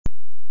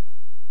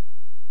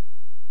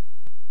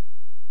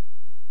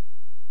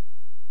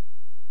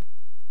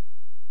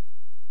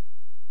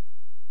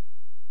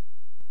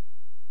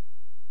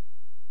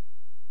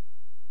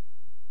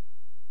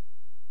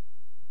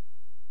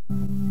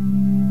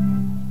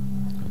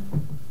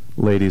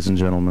Ladies and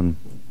gentlemen,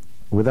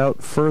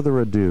 without further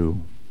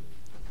ado,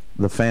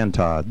 the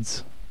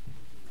Phantods.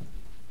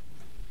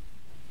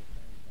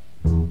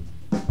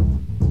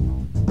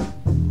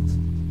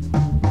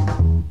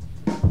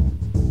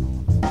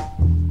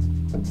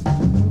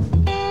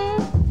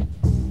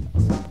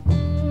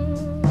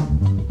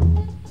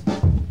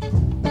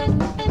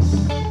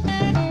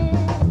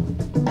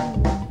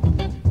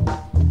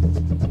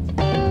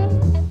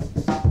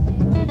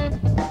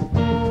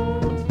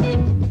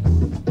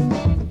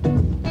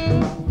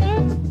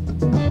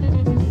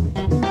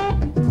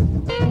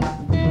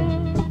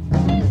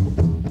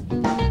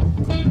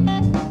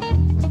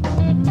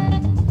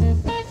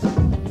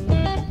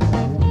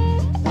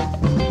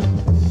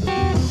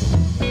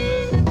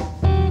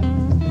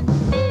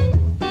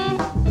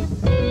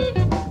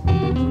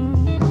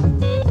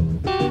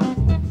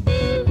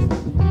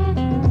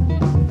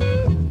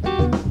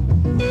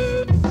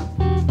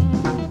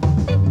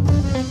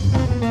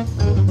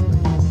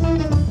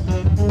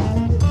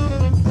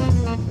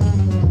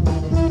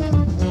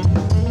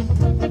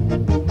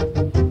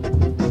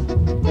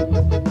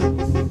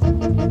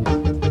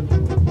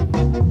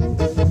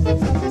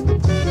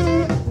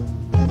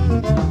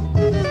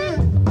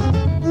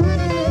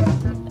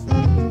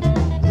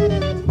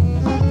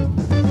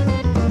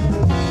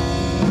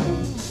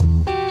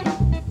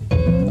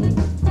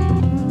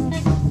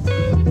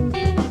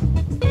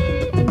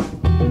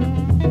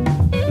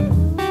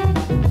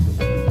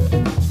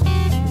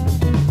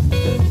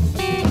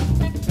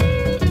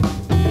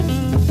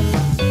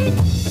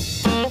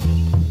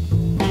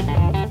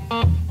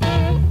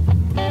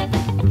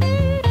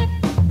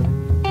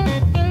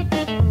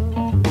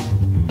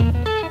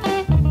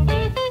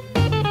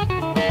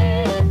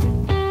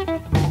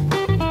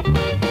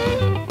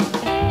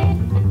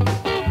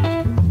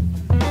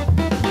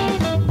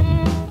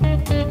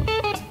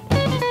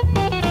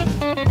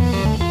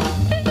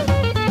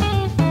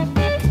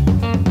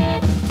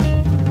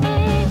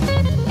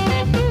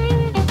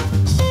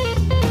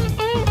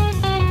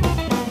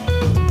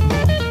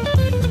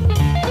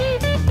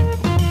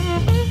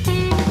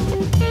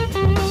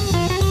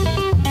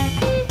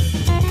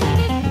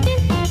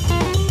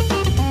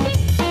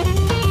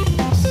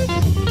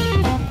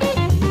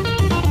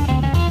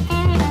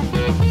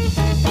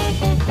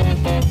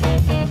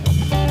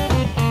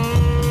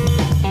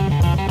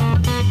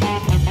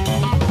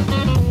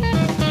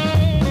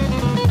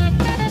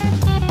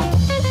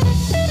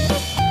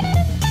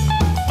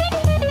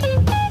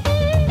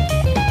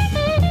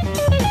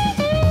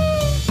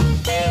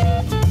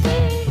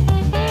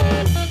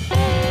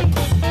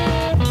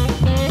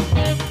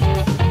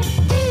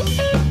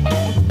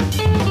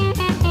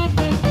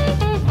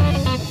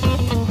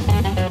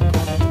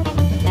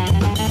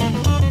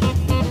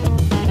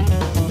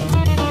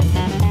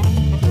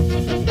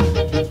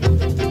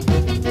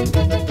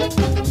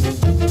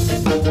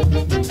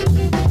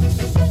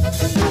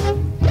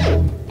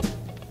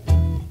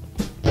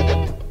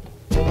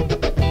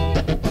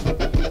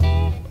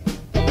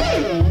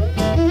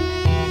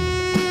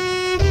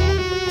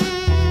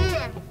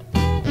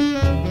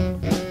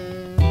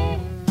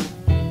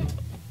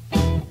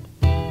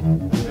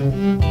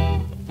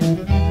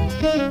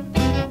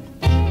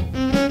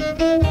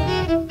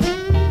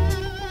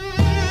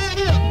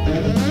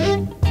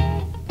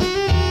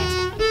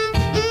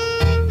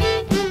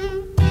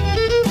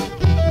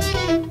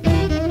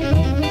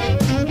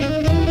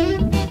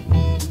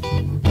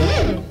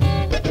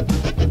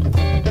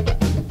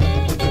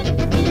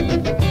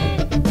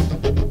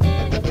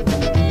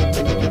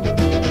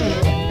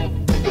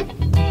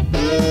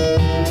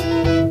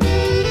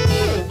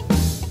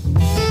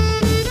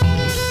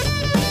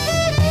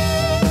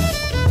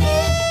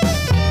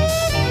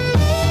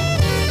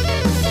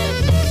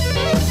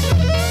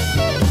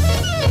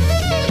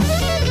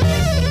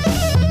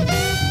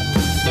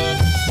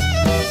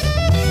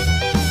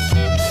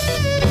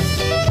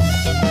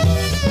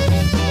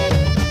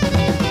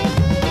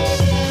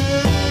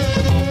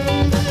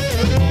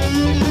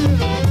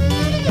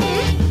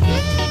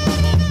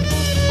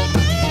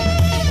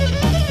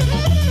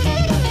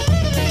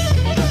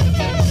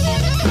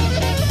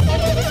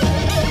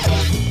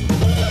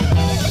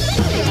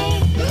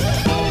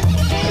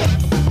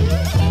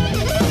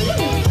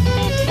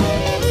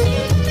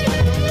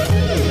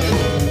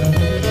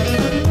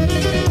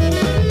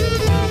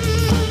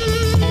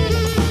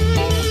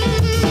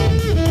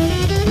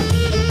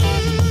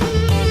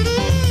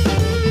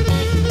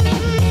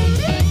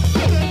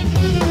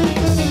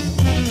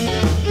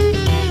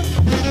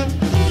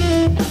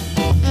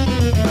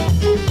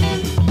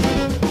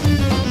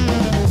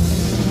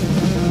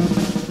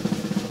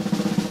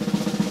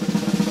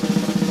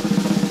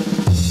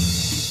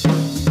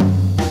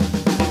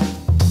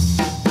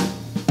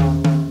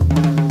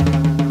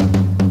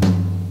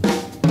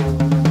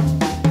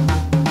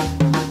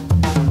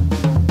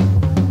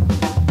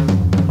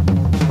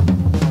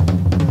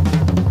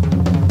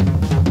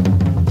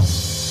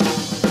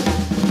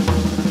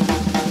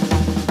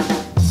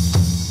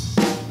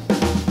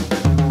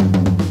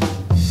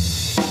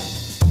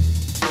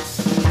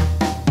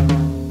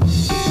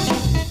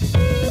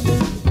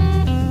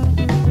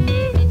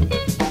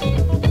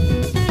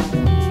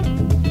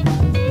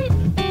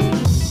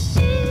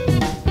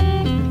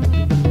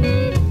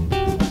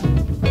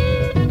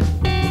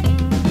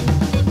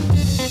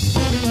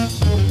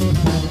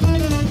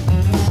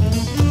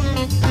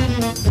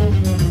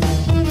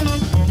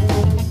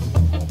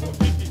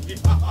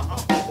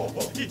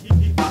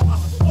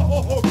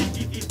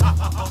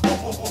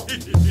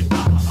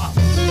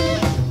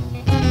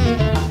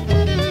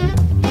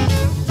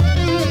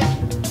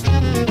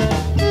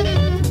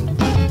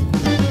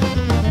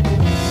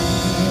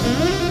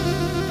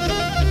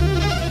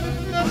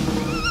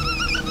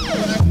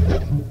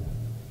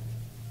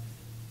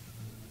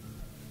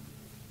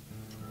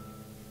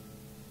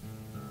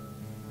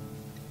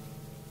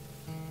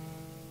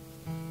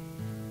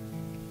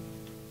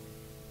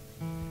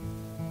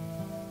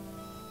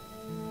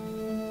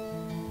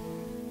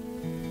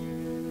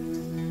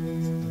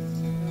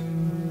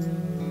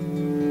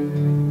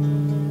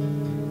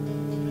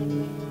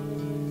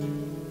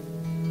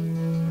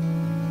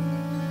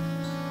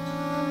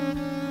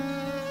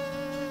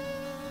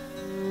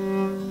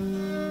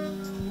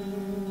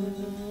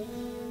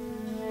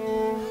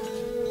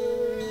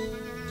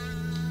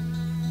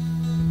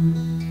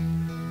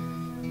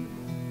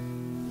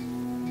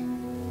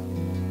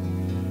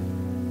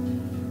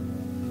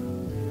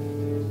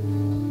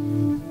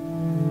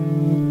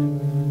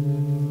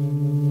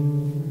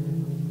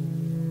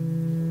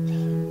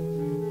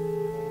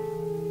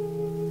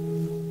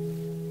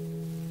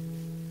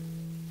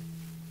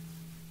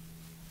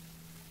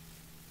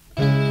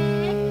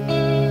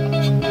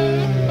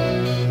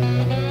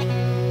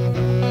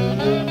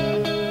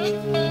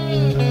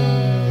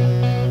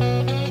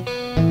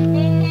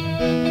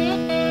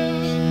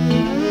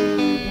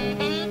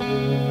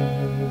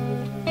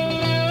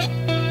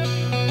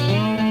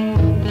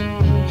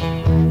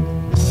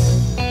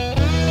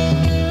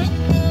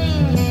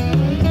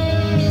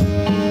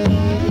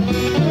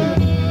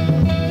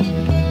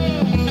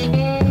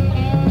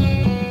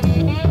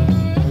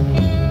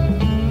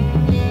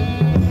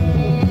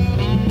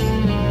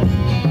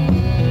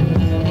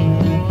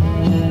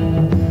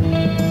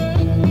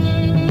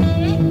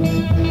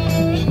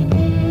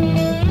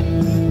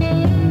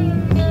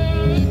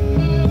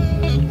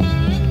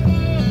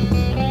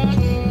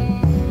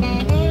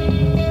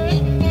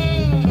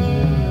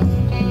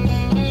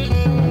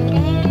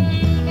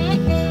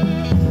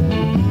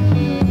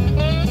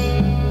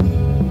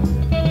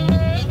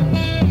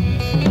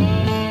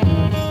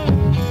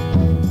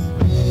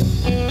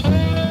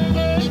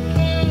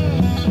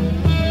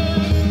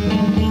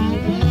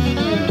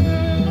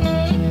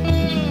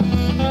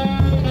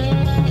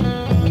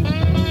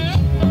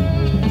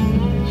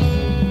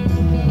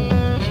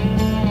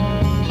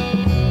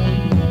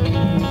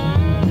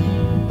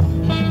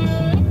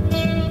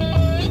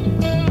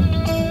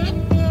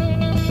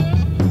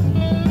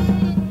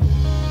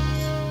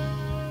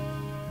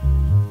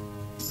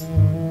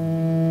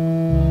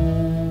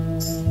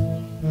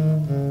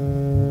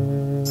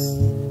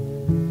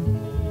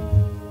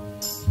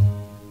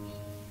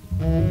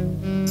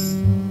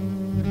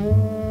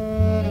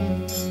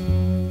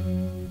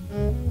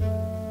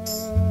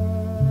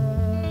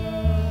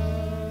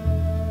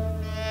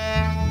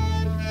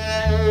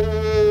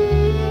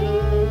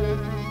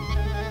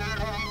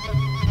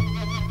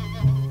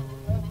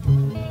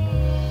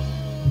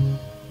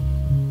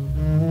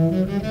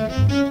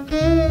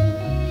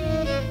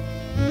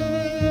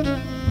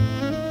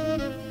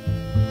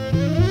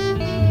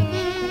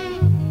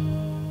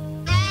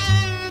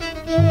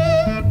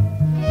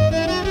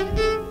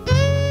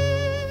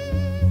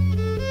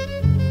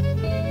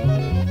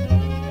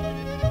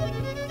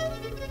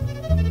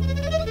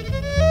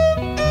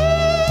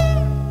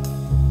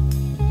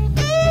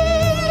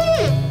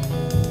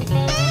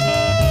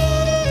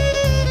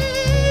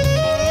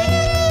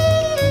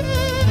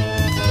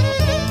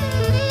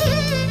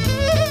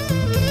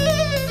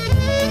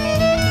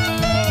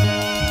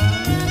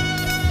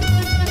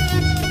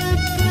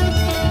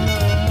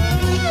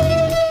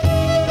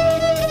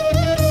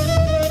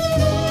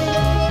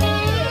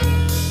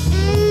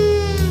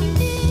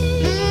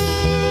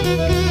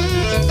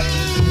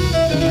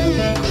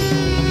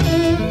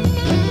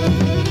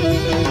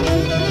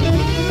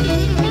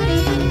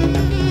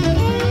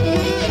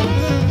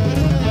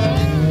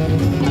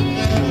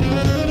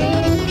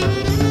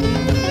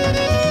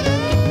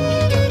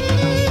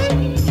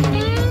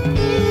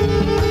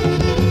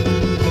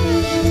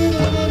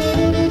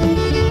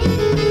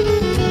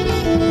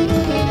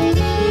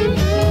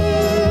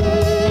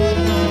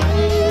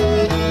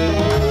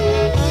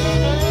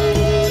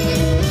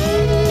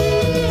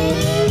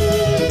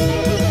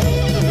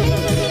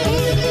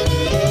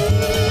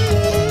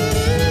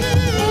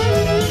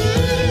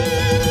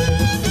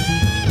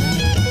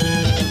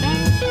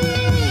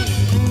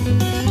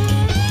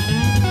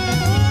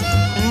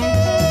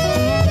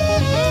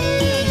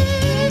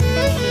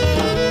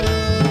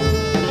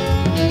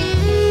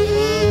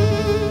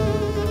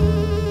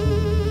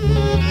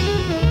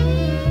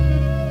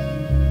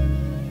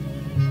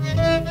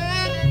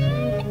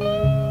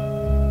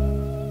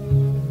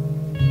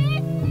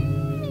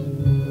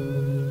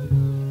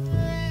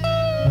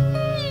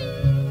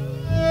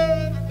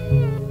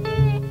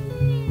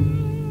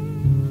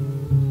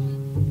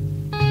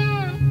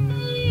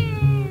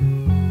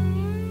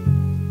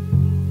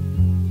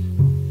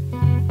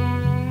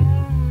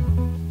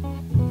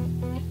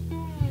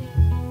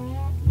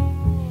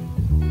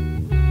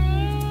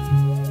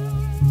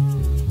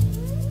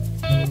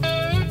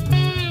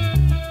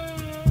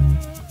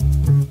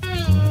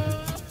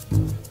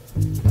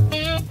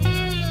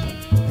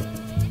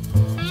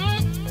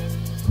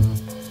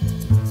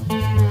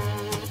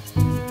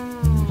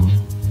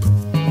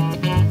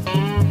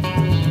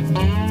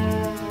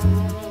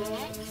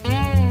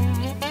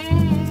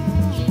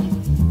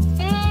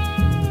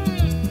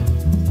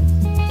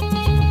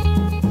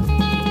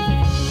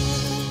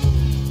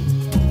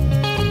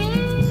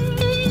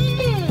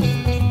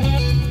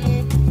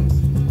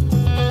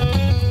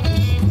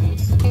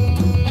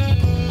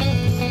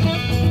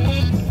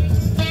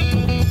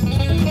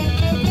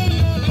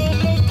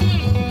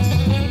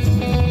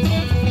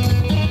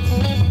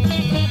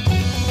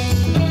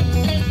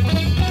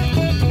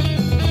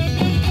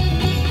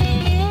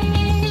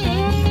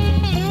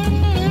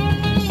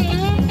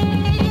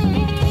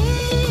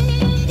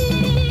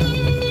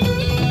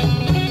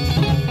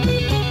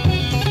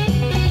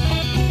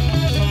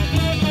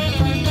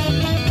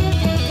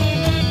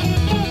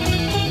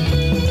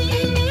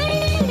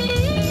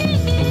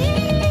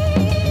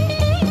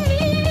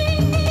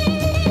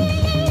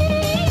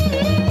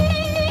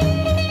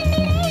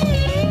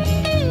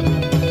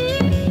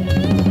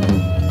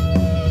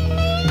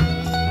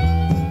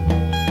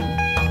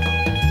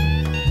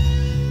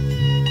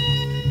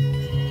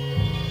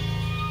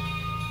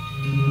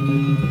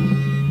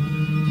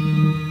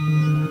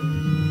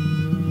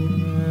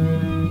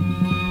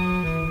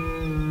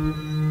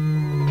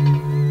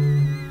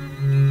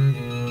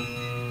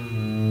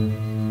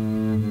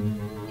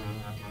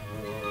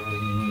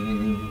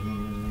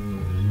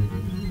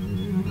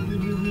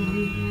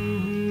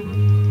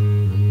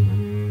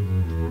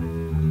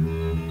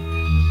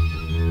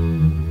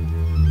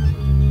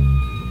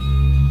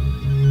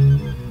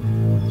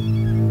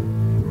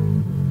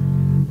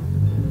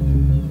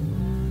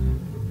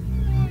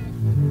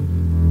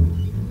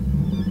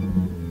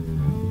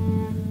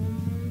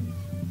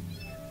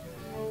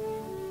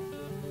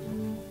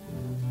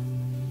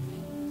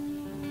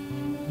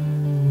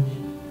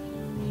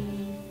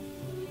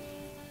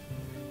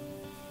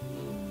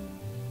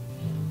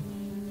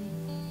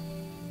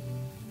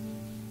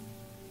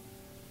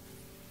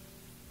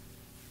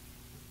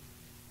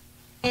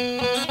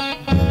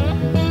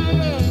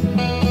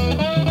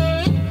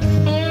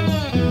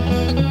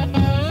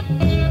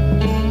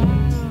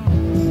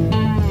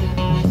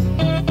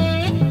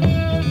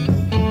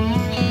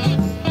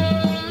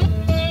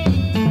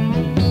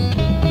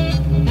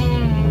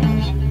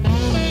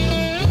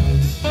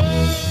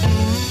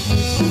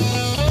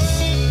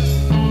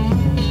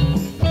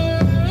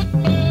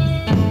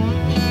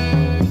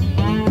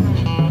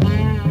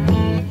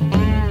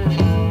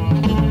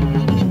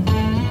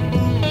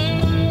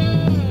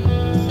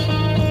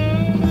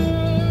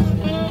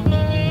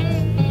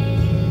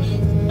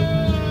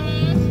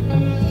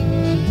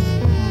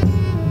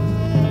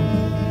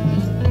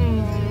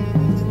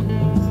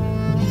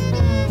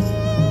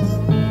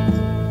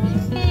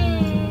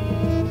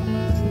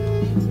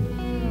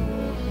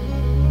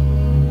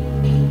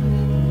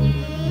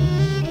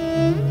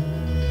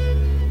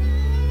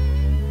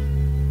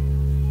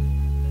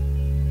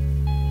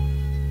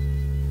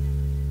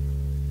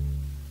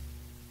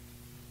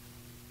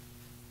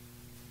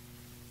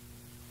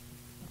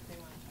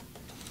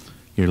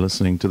 You're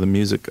listening to the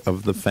music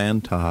of the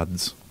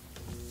Phantods.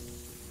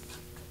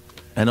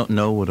 I don't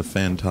know what a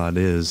Phantod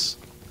is,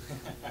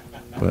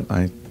 but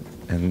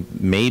and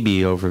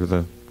maybe over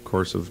the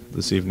course of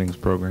this evening's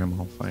program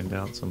I'll find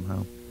out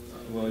somehow.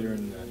 Well, you're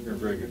in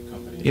very good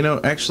company. You know,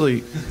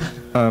 actually,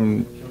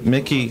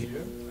 Mickey,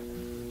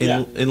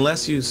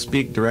 unless you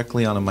speak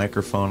directly on a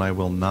microphone, I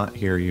will not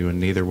hear you, and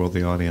neither will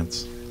the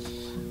audience.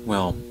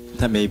 Well,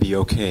 that may be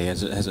okay.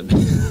 Has it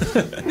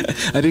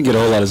I didn't get a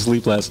whole lot of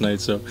sleep last night,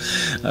 so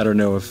I don't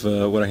know if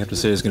what I have to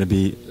say is going to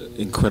be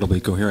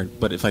incredibly coherent.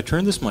 But if I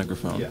turn this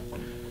microphone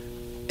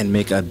and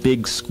make a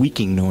big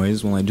squeaking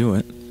noise while I do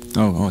it,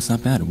 oh, it's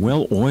not bad.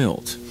 Well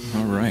oiled.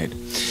 All right.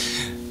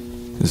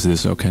 Is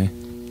this okay?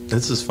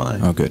 This is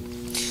fine. Oh, good.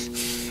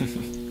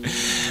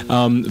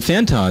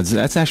 Phantods.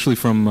 That's actually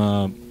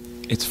from.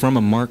 It's from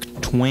a Mark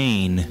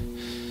Twain.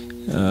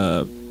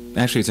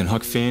 Actually, it's in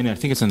Huck Finn. I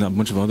think it's in a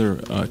bunch of other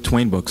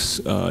Twain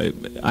books.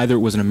 Either it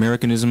was an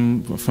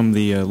Americanism from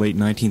the late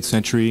 19th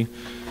century,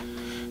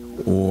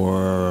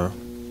 or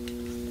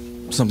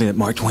something that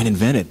Mark Twain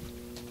invented.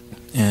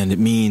 And it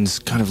means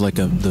kind of like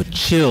the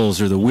chills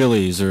or the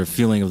willies or a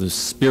feeling of the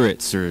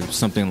spirits or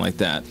something like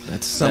that.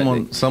 That's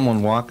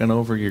someone walking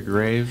over your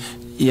grave.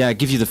 Yeah, it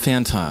gives you the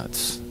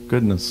Phantods.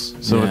 Goodness.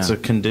 So it's a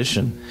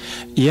condition.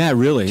 Yeah,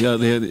 really.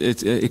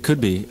 It could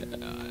be.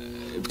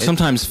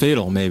 Sometimes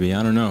fatal, maybe.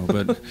 I don't know,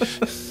 but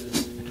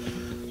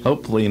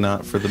hopefully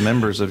not for the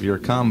members of your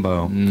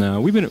combo.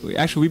 No, we've been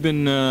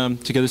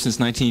together since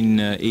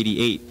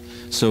 1988.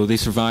 So they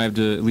survived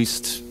at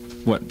least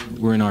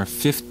we're in our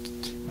 5th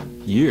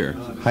year.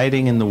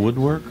 Hiding in the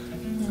woodwork?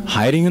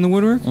 Hiding in the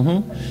woodwork?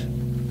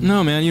 Mm-hmm.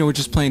 No, man. We're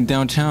just playing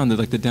downtown, the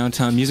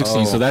downtown music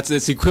scene. So it's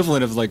the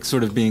equivalent of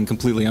sort of being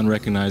completely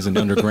unrecognized and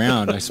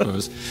underground, I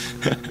suppose.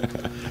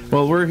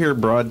 Well, we're here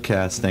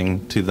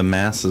broadcasting to the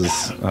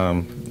masses.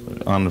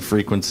 On the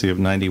frequency of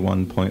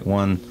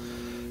 91.1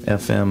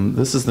 FM.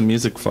 This is the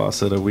Music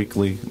Faucet, a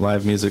weekly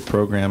live music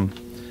program.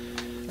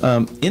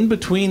 In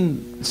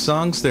between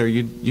songs there,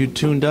 you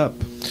tuned up.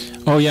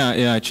 Oh,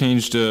 yeah, I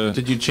changed...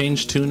 Did you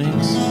change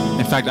tunings?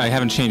 In fact, I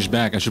haven't changed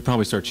back. I should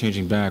probably start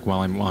changing back while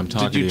I'm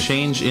talking to you. Did you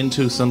change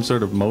into some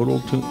sort of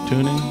modal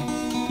tuning?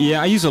 Yeah,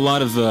 I use a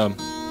lot of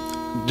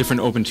different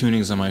open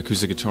tunings on my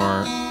acoustic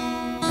guitar.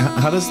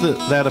 How does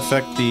that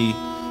affect the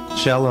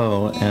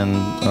cello and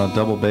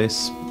double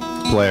bass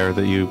player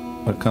that you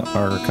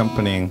are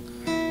accompanying?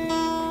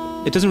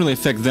 It doesn't really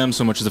affect them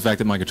so much as the fact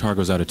that my guitar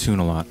goes out of tune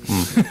a lot,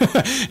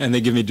 and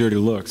they give me dirty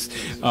looks.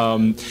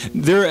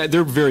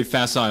 They're very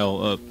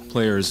facile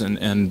players,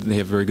 and they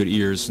have very good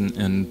ears,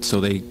 and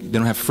so they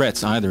don't have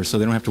frets either, so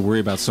they don't have to worry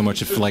about so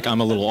much if I'm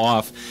a little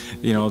off.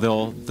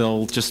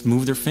 They'll just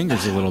move their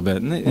fingers a little bit,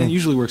 and it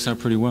usually works out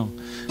pretty well.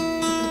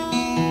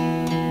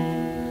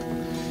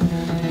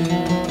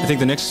 I think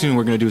the next tune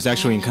we're going to do is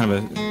actually in kind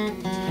of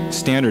a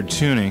standard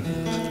tuning.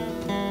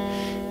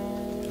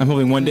 I'm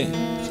hoping one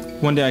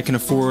day I can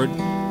afford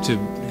to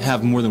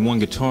have more than one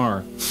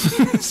guitar,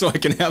 so I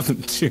can have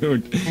them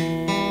tuned.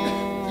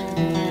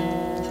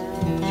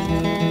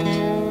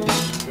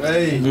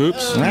 Hey.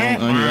 Oops, I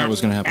knew that was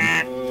going to happen.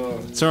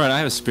 It's all right, I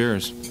have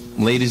spares.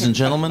 Ladies and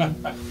gentlemen,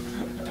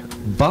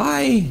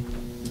 buy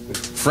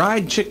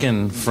fried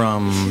chicken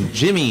from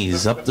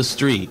Jimmy's up the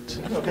street.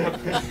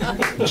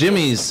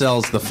 Jimmy's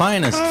sells the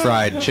finest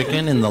fried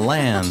chicken in the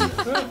land.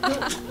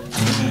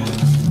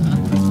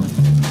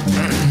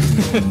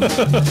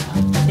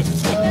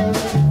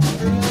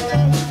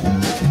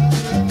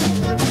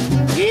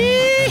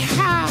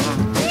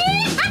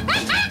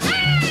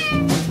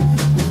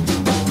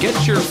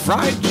 Get your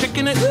fried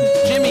chicken at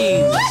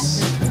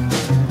Jimmy's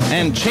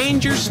and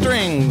change your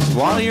strings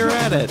while you're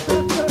at it.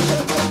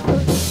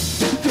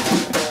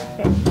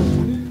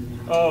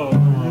 Oh.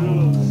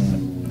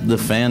 The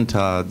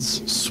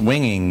Phantods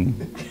swinging.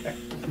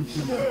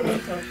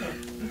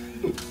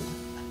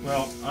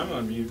 Well, I'm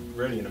going to be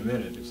ready in a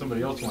minute if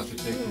somebody else wants to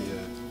take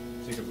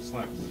up the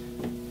slack.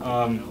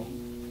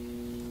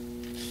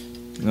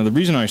 Now, the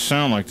reason I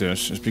sound like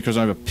this is because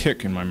I have a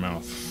pick in my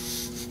mouth.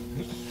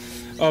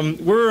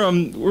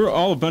 We're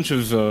all a bunch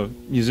of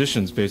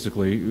musicians,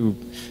 basically, who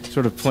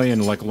sort of play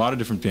in a lot of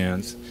different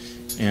bands,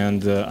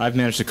 and I've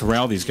managed to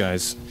corral these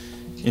guys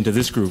into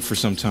this group for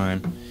some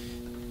time.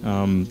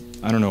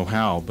 I don't know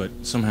how, but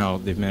somehow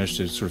they've managed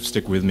to sort of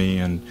stick with me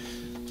and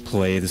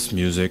play this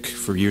music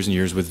for years and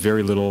years with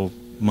very little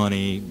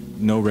money,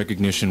 no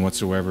recognition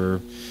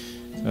whatsoever.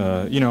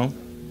 A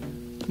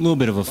little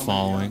bit of a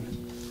following.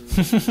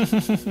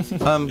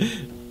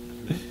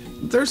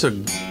 There's a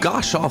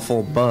gosh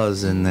awful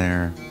buzz in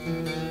there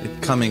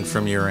coming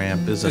from your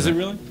amp, isn't it? Is it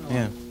really?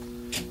 Yeah.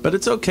 But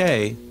it's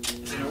okay.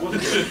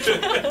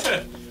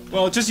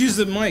 Well, just use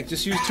the mic.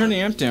 Turn the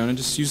amp down and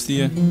just use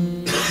the...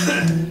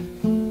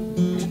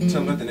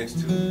 Tell me about the next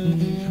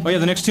tune. Oh yeah,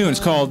 the next tune is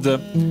called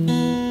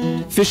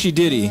Fishy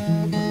Ditty.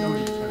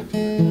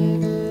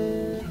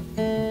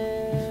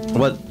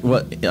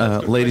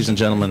 Ladies and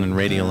gentlemen in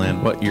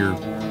Radioland, what you're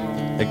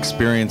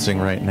experiencing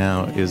right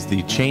now is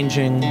the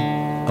changing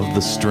of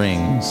the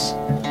strings.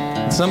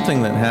 It's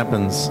something that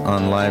happens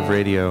on live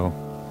radio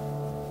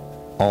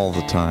all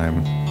the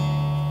time.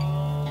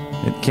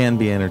 It can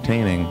be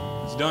entertaining.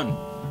 It's done.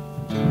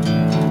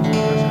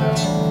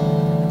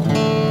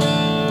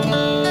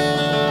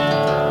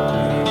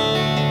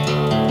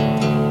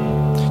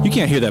 You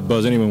can't hear that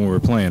buzz anyway when we're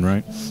playing,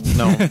 right?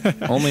 No,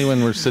 only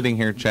when we're sitting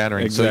here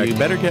chattering. Exactly. So you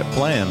better get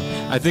playing.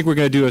 I think we're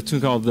going to do a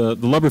tune called the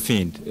Lubber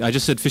Fiend. I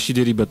just said Fishy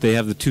Diddy, but they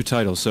have the two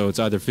titles, so it's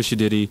either Fishy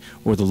Diddy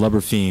or the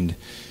Lubber Fiend.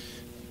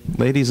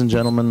 Ladies and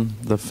gentlemen,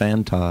 the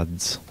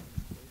Phantods.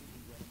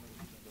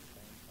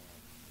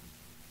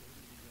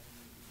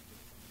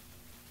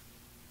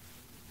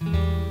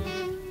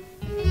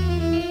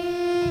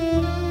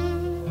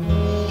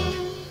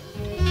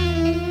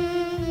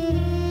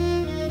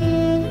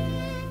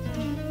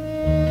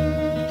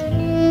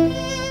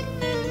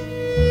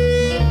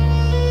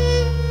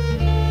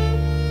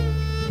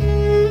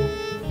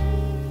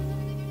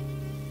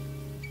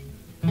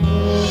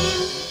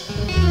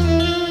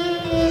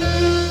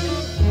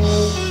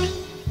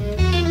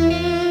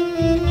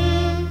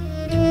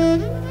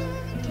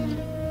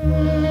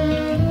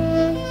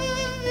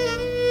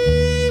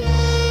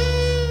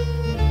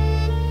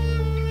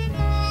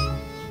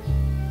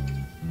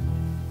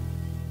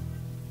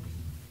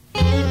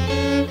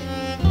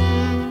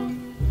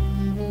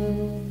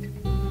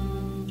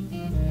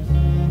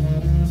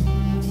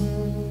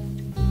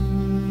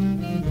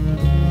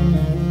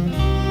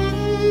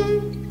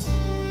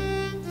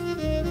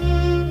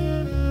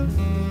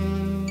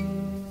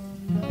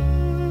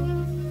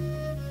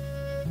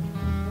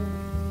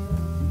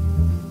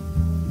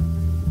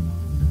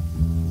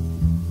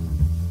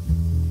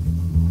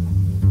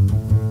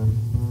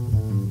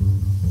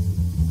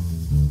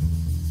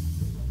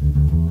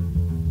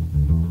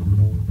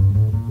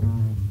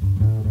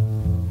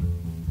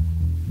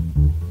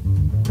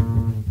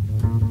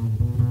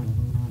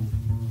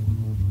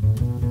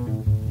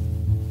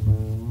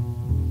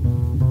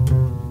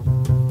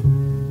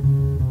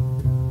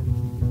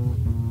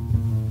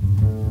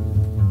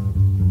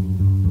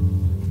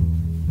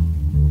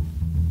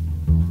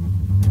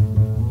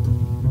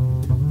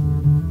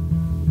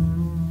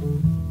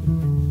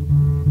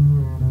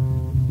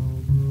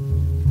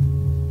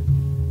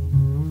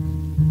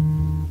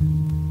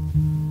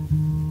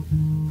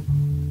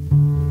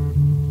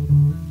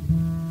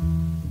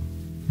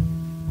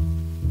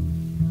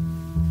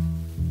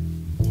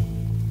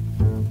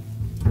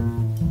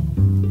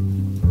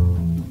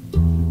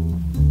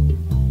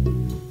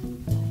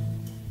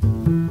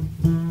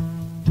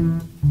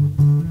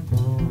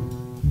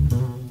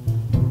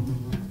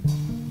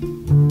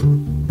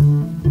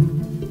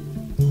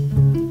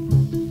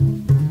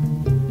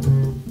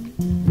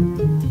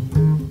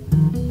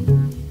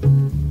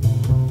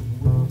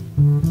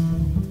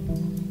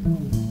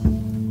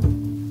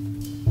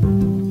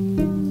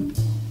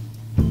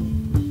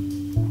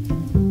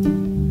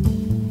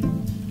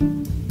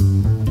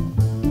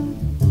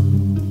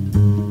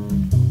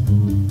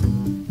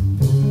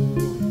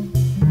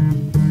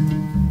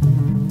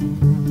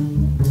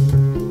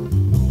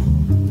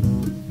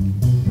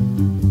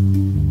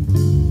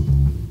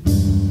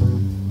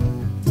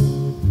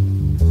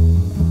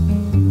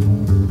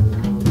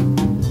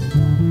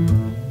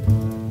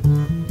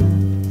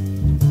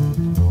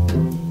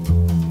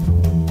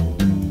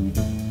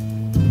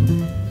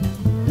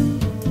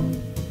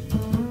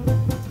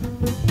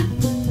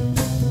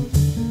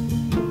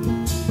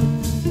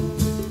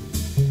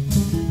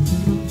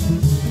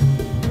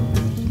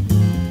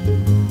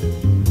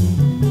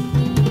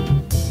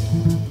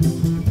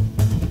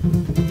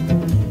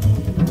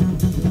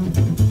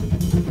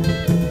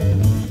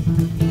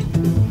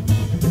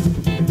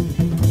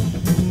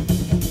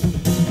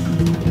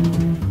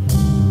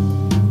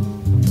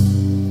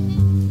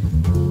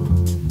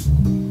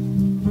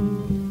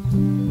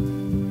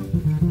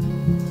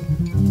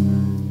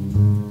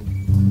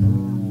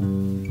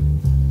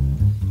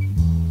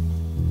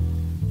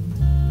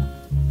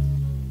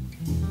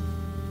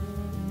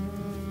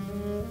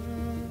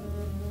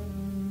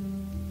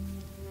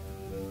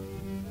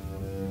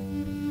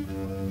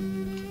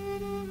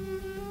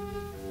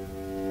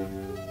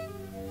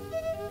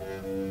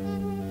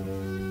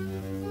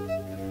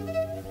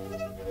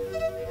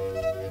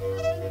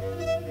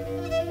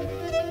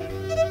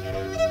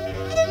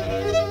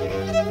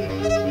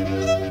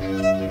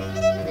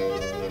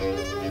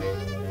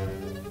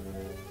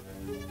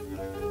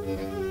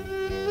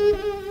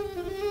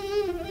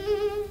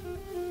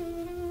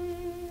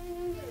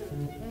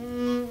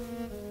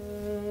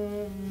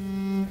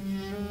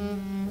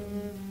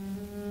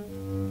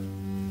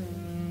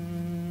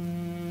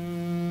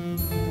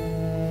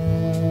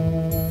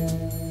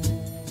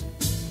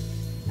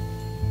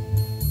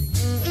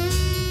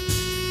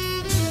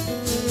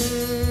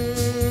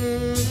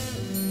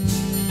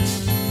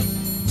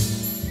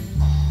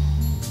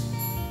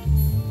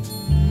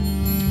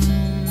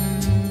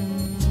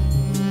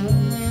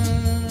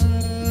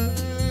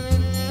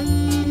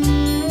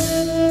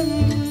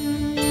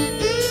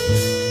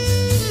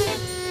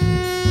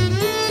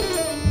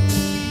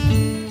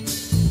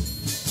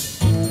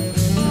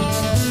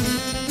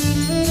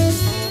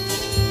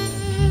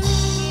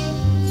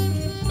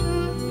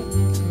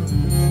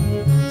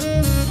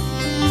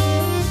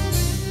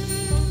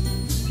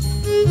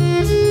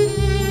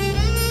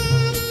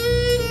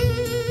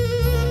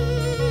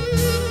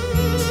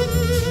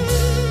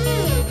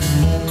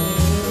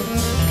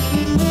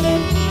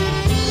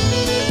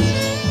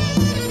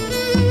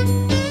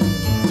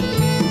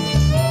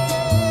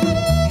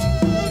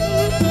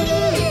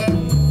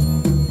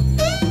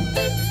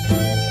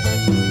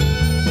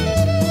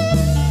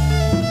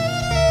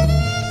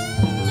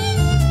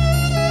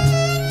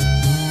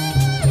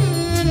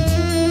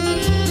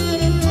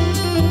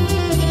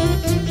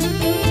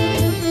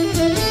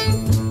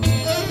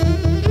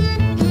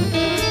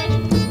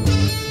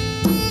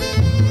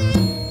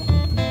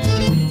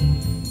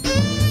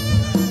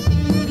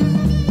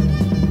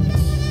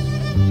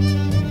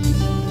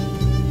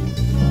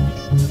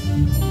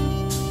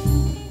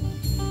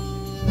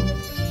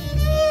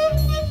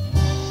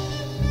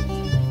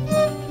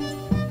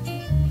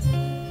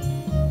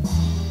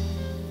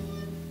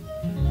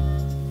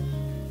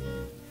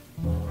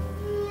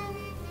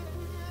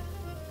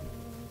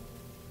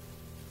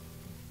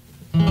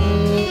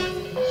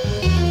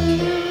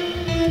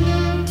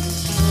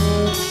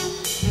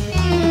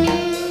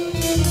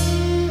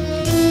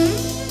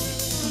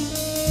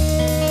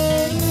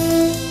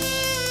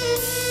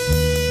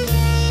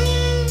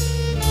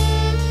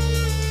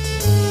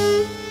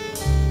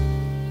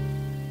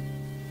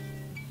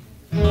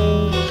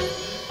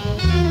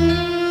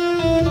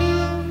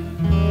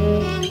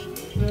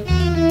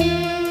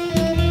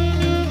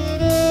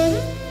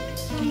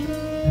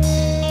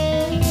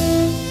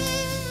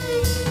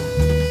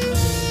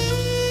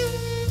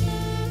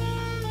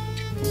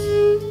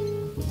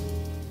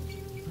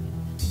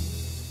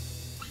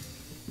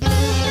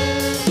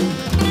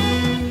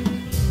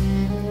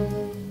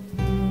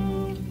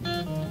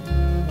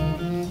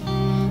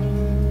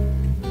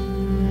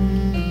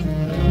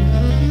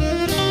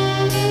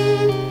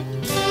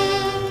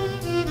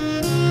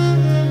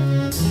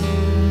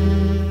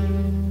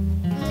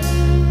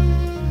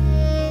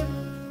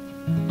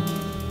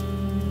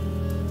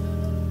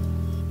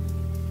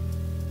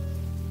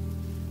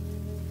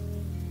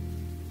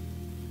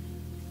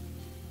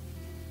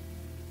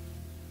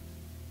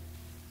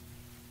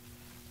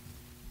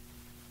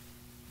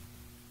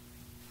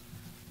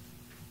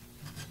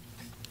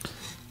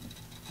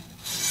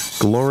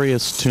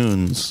 glorious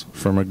tunes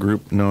from a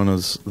group known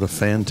as the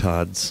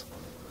Phantods,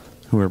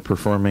 who are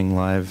performing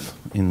live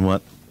in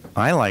what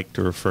I like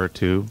to refer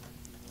to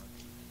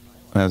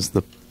as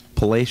the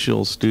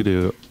palatial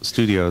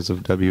studios of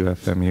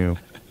WFMU.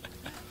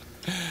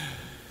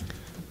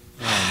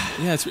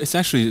 Yeah,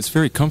 it's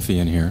very comfy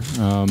in here.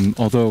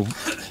 Although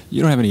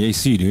you don't have any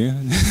AC, do you?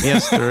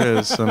 Yes, there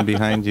is. I'm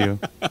behind you.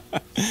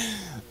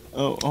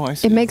 Oh, I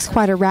see. It makes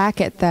quite a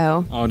racket,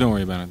 though. Oh, don't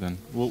worry about it then.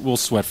 We'll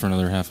sweat for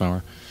another half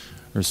hour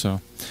or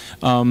so.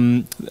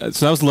 So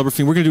that was Lubber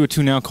Fiend. We're going to do a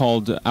tune now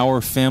called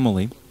Our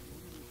Family.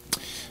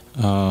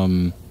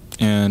 And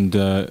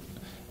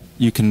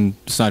you can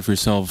decide for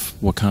yourself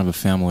what kind of a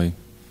family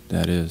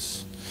that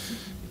is.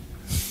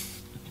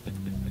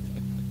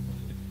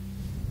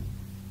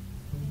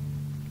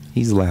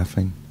 He's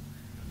laughing.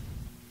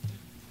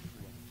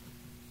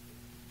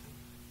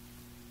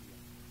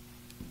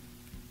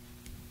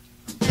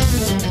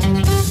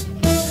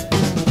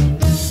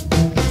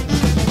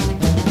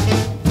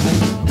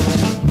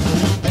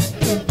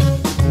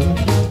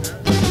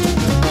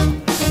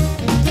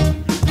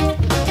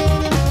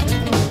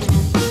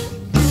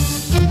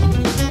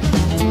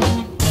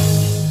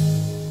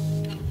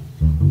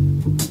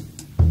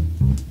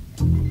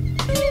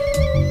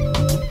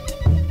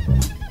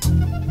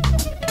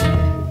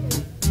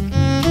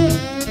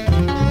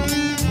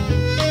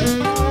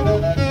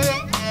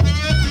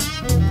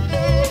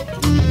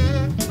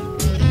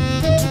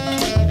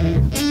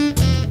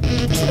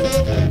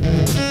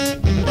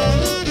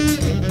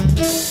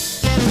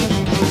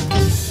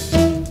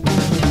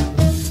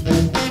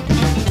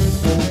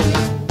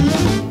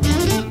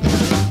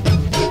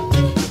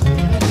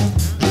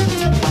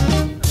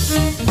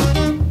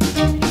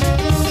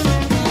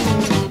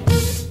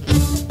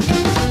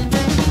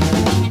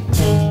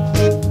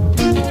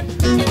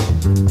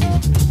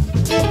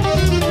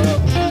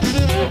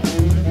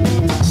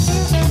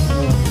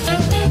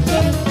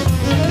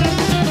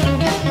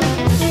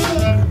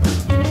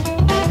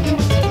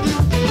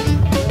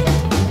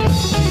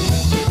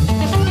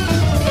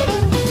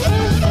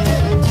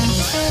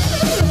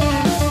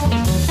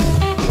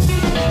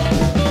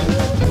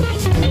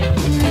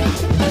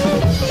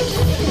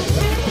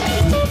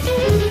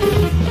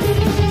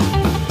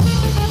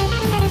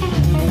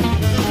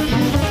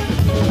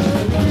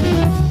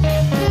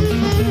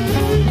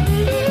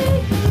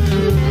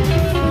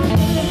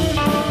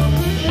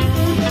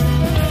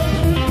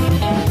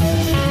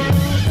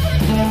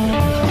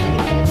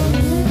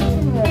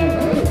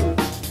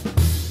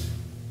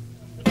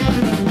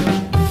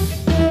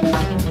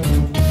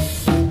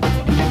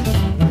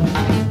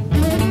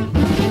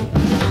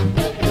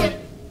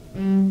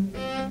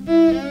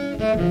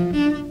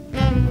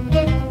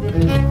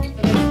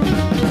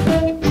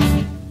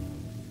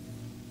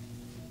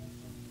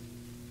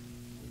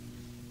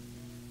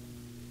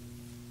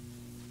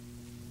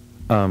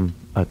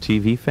 A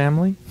TV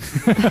family?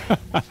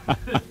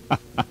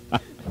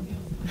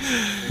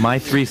 My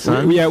three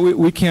sons?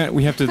 We can't.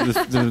 We have to.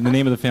 The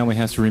name of the family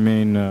has to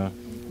remain A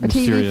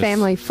mysterious. TV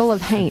family full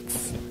of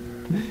haints.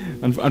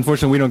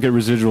 Unfortunately, we don't get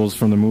residuals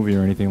from the movie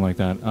or anything like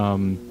that.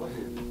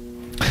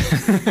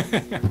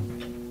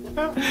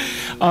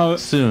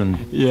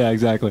 Soon. Yeah,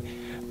 exactly.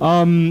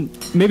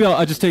 Maybe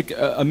I'll just take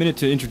a minute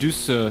to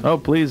introduce. Oh,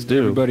 please do.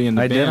 Everybody in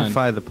the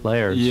Identify band. the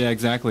players. Yeah,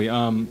 exactly.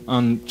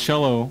 On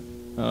cello,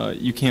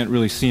 you can't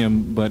really see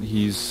him, but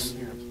he's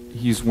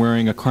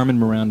wearing a Carmen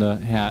Miranda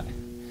hat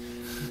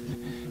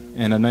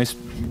and a nice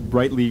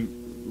brightly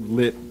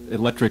lit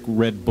electric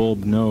red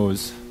bulb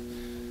nose.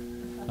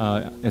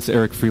 It's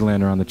Eric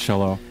Friedlander on the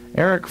cello.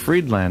 Eric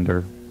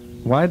Friedlander.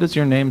 Why does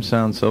your name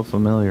sound so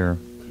familiar?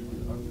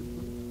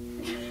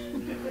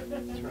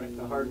 That's right,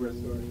 the hardware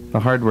store. The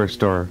hardware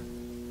store.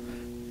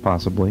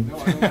 Possibly. No,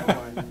 I don't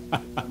know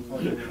why. I'm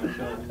playing with my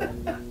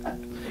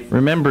cello.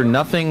 Remember,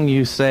 nothing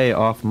you say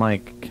off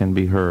mic can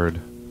be heard.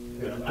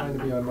 Yeah, I'm trying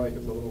to be on mic.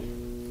 It's a little...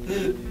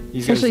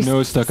 He's got his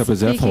nose stuck up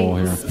his F-hole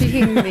here.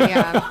 Speaking the,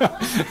 Yeah,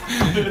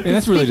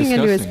 that's really speaking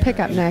into his disgusting.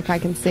 pickup neck, I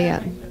can see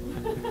it.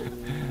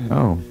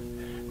 Oh.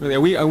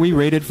 Really, are we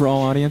rated for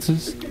all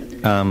audiences?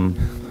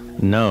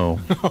 No.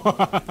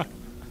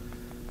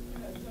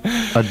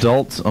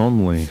 Adults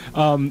only.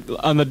 On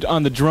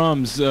the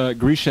drums,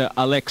 Grisha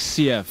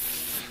Alexiev.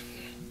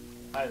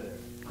 Hi there.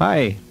 Hi.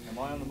 Am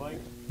I on the mic?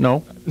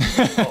 No.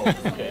 Oh,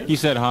 okay. He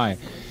said hi.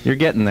 You're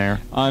getting there.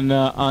 On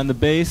the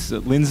bass,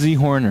 Lindsay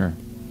Horner.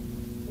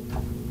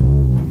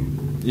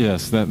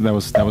 Yes, that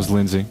was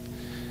Lindsay,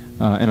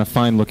 and a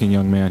fine-looking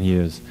young man he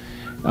is.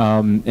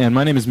 And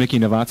my name is Mickey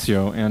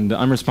Navazio, and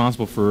I'm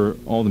responsible for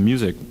all the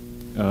music,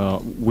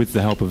 with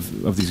the help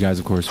of these guys,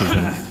 of course, who've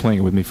been playing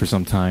it with me for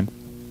some time.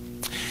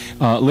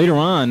 Later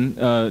on,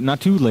 not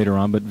too later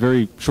on, but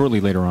very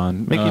shortly later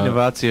on, Mickey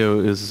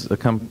Navazio is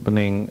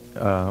accompanying,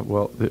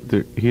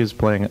 he is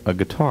playing a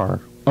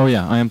guitar. Oh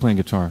yeah, I am playing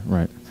guitar,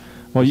 right.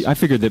 Well, I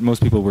figured that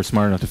most people were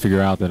smart enough to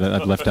figure out that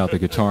I'd left out the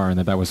guitar and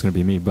that was going to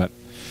be me, but...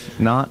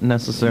 Not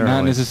necessarily.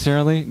 Not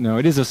necessarily? No,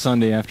 it is a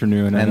Sunday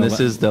afternoon. And this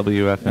is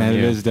WFMU. And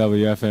it is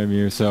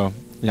WFMU, so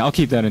Yeah, I'll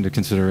keep that into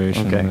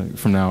consideration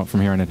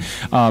from here on in.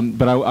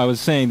 But I was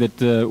saying that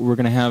we're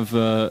going to have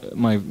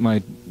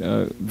my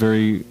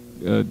very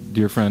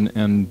dear friend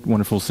and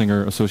wonderful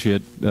singer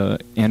associate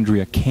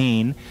Andrea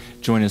Kane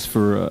join us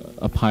for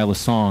a pile of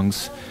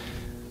songs.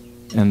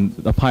 And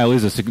a pile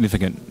is a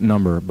significant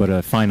number, but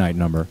a finite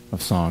number of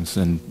songs,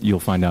 and you'll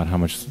find out how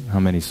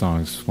many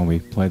songs when we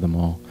play them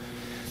all.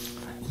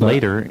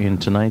 Later in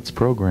tonight's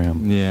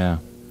program. Yeah,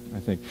 I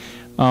think.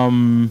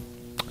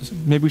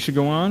 Maybe we should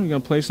go on. You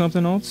gonna play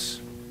something else?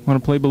 Want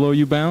to play Below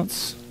You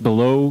Bounce?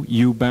 Below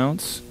You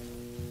Bounce.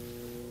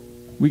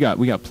 We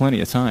got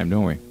plenty of time,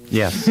 don't we?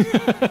 Yes.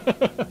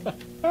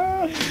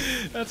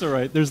 That's all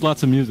right. There's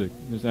lots of music.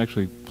 There's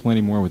actually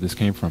plenty more where this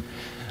came from.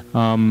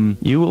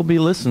 You will be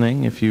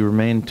listening, if you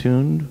remain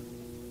tuned,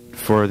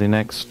 for the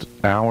next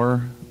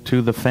hour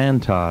to the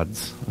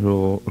Phantods,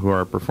 who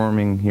are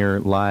performing here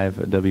live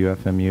at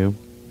WFMU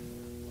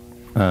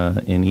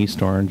in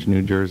East Orange,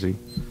 New Jersey.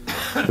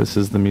 This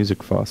is the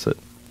Music Faucet.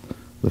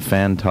 The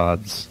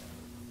Phantods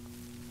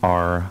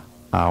are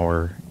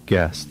our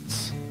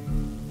guests.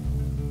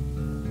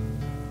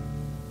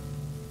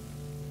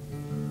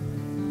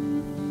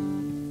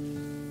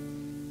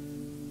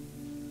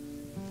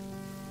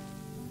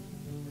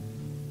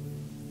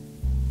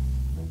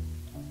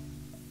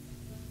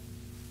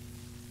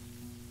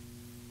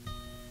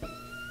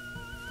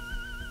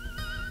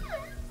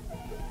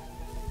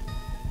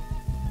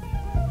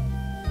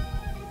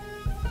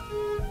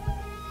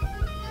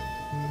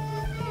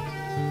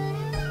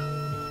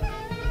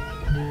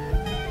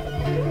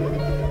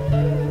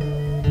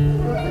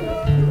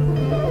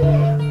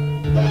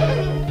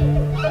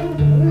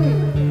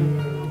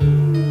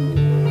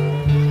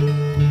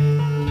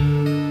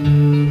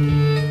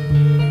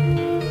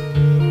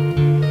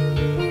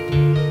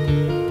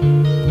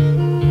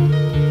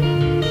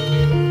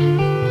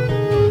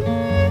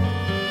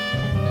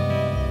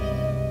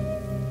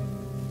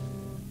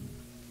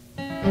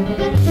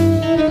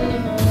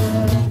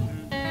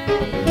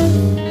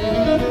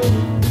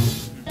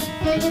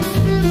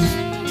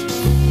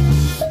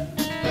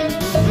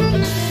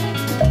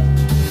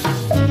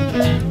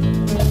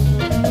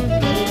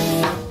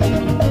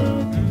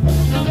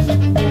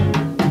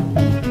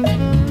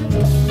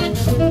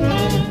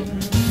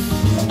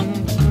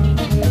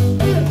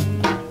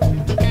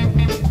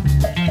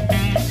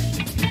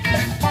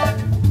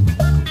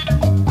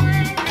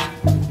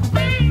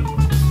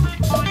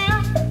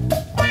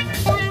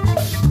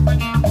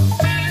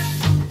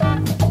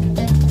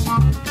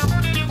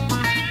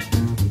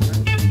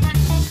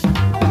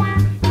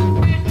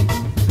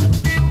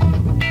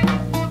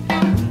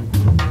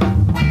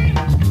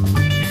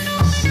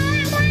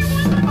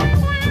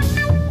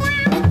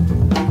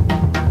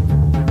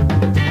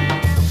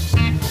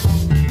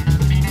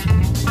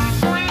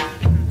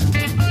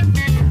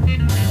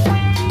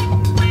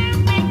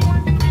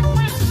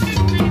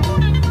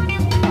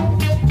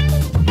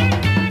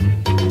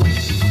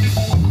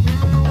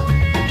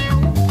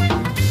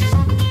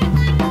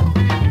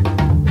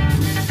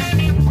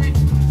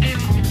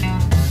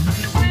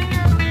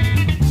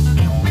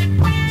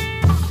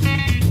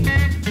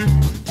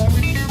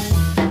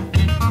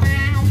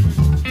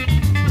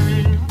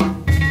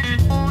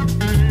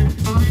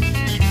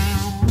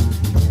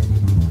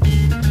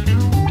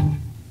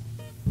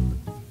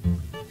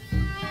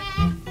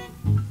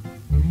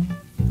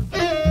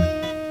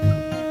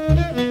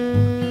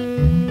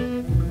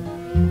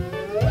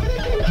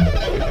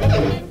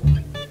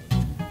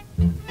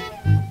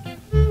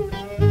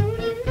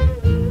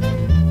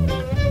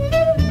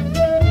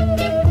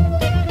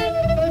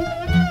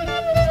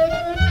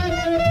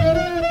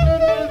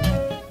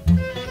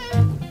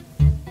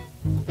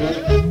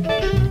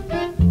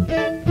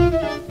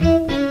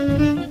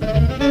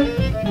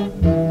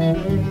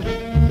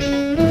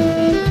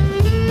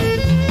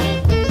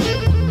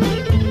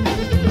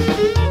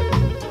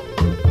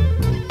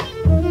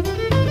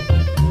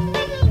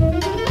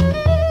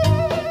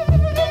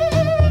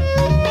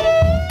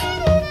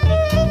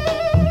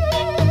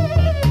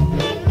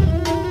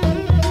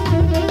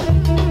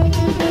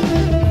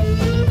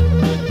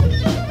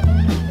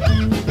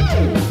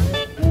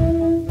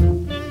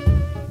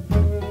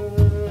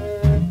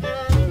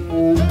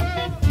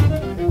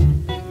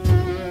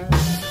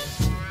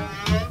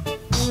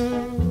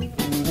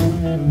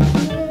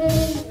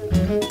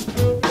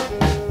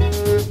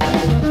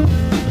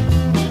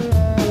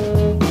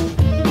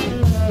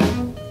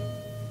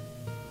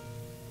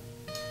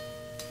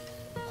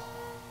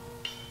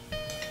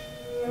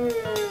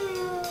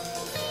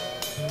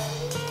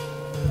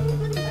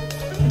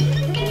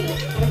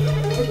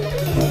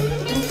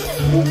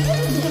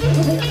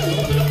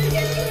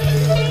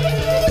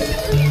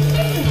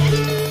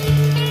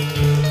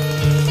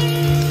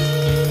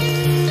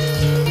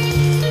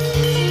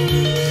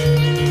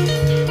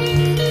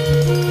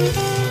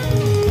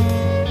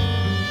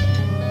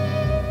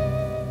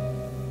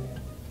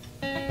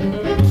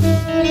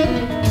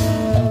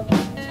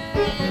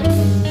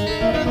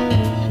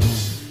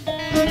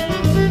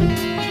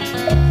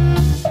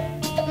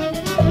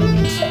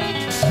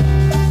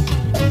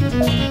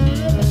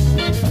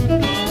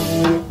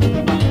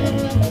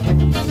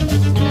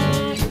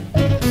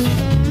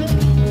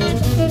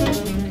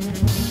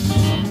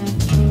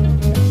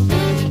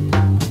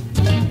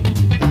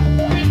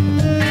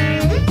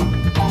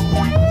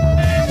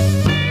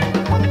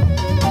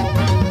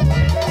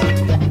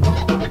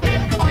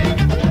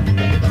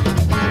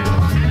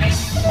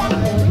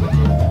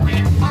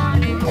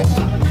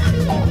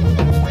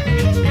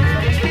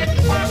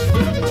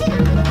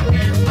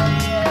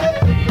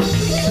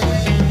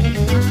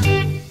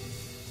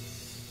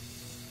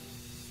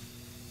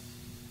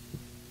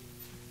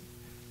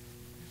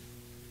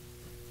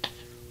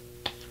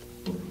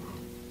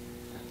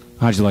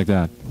 How'd you like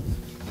that?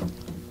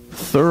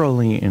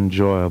 Thoroughly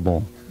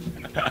enjoyable.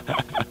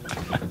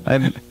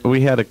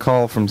 We had a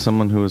call from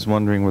someone who was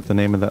wondering what the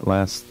name of that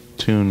last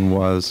tune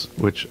was,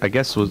 which I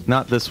guess was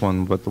not this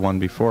one, but the one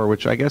before,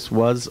 which I guess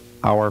was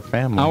Our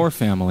Family. Our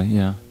Family,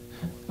 yeah.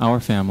 Our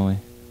Family.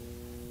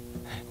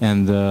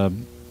 And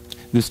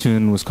this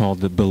tune was called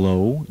the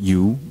Below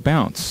You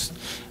Bounce.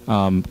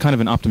 Kind of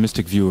an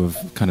optimistic view of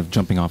kind of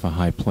jumping off a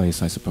high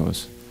place, I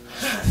suppose.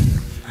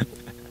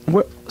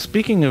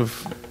 Speaking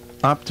of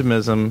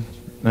optimism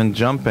and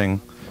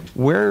jumping,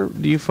 where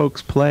do you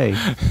folks play?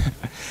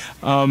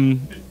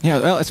 Yeah,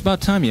 well, it's about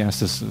time you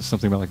asked us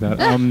something about like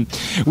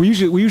that. We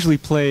usually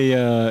play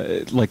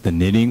like the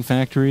Knitting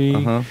Factory,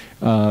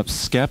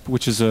 Skep,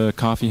 which is a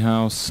coffee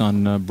house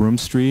on Broome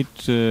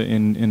Street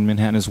in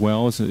Manhattan as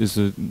well, is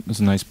a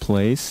nice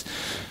place.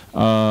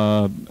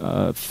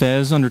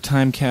 Fez under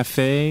Time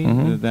Cafe,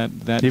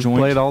 that You've joint.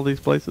 played all these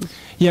places?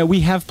 Yeah,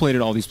 we have played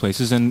at all these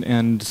places,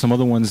 and some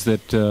other ones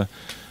that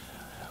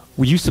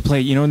we used to play.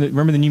 You know,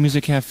 remember the New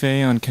Music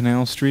Cafe on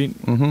Canal Street?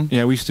 Mm-hmm.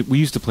 Yeah, we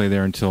used to play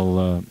there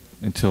until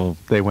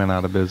they went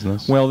out of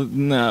business. Well,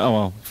 no, oh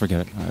well,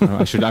 forget it.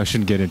 I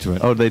shouldn't get into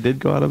it. Oh, they did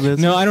go out of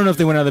business? No, I don't know if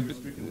they went out of.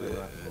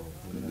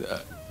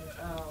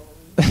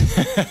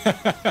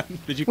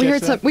 Did you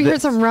catch that? We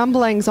heard some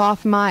rumblings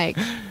off mic,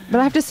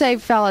 but I have to say,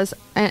 fellas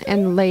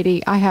and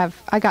lady, I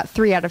got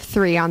 3 out of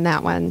 3 on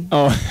that one.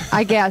 Oh,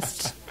 I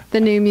guessed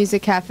the New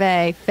Music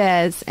Cafe,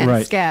 Fez, and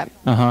right. Skep.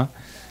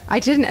 I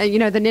didn't.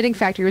 The Knitting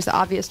Factory was the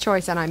obvious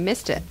choice, and I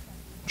missed it.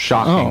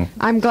 Shocking.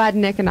 I'm glad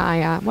Nick and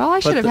I. I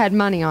should have had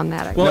money on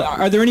that. Well,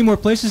 are there any more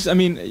places? I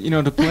mean,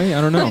 to play.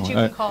 I don't know. That you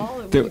can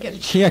call.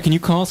 Yeah, can you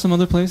call some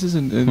other places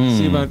and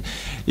see about?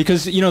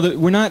 Because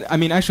we're not. I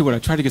mean, actually, I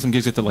tried to get some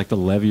gigs at the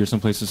Levee or some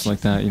places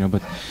like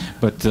that.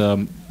 But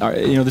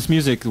this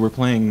music we're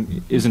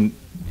playing isn't.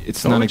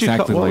 It's not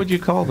exactly. What would you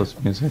call this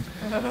music?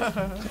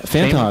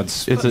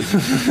 Phantods. Is it?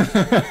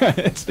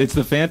 it's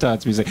the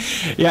Phantods music.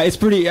 Yeah, it's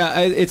pretty.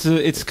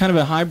 It's kind of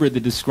a hybrid that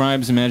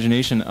describes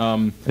imagination.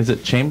 Is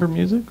it chamber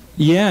music?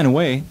 Yeah, in a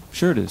way,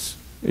 sure it is.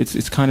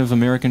 It's kind of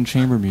American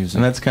chamber music.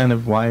 And that's kind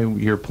of why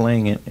you're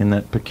playing it in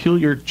that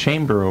peculiar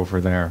chamber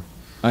over there.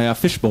 A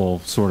fishbowl,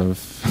 sort of.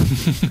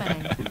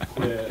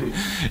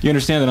 You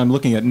understand that I'm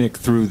looking at Nick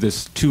through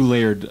this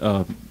 2-layered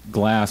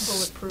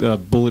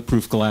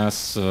bulletproof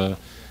glass.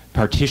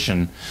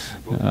 Partition,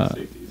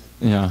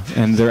 yeah,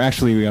 and they're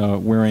actually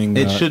wearing.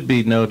 It should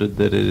be noted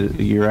that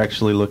you're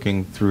actually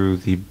looking through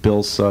the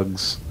Bill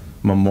Suggs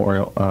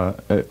Memorial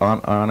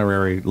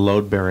honorary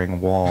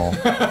load-bearing wall.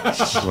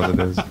 That's what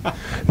it is.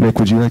 Nick,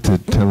 would you like to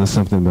tell us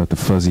something about the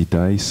fuzzy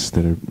dice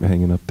that are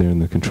hanging up there in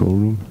the control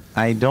room?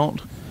 I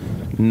don't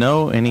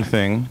know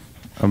anything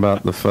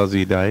about the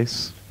fuzzy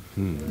dice.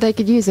 They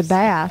could use a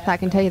bath. I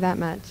can tell you that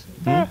much.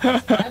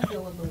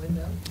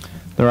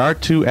 There are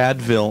 2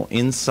 Advil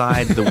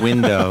inside the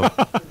window.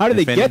 How do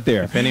they get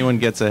there? If anyone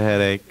gets a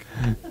headache,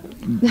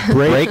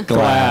 break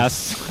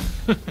glass.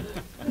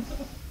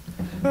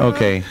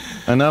 Okay,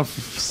 enough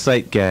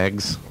sight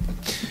gags.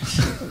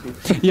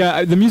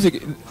 Yeah, the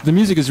music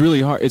is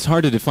really hard. It's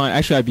hard to define.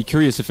 Actually, I'd be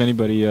curious if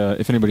anybody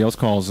else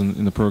calls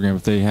in the program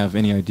if they have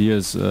any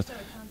ideas. Well,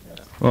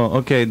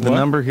 okay, the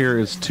number here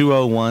is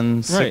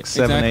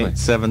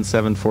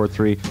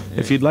 201-678-7743.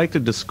 If you'd like to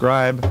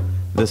describe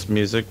this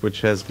music,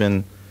 which has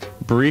been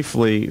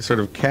briefly, sort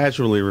of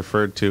casually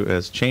referred to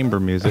as chamber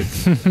music.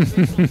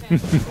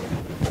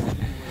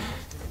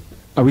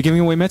 Are we giving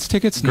away Mets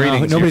tickets?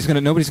 Greetings. No,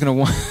 nobody's gonna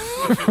want.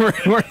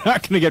 We're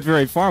not gonna get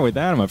very far with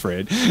that, I'm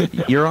afraid.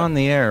 You're on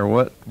the air.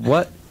 What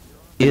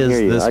is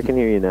this? I can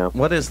hear you now.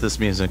 What is this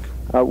music?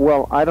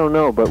 Well, I don't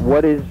know, but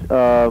what is?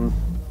 I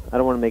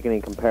don't want to make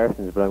any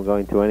comparisons, but I'm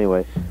going to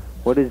anyway.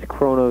 What is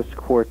Kronos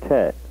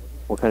Quartet?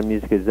 What kind of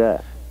music is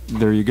that?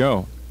 There you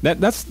go.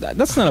 That's not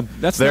a.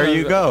 There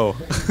you go.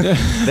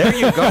 There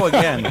you go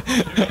again.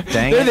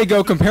 Dang there it. they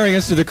go, comparing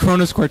us to the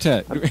Kronos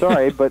Quartet. I'm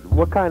sorry, but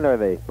what kind are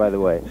they, by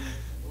the way?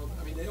 Well,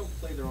 I mean, they don't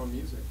play their own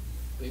music.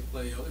 They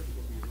play other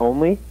people's music.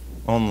 Only?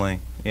 Only.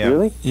 Yeah.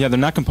 Really? Yeah, they're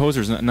not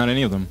composers, not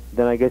any of them.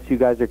 Then I guess you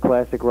guys are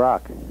classic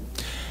rock.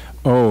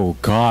 Oh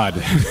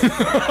God.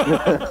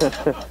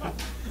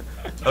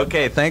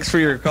 Okay, thanks for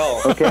your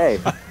call. Okay.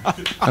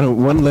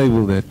 One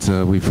label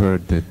that we've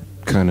heard that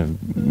kind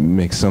of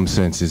makes some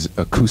sense is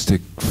acoustic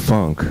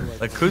funk.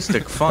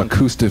 Acoustic funk.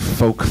 Acoustic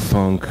folk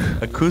funk.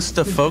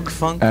 Acoustic folk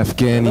funk.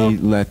 Afghani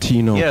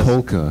Latino Yes.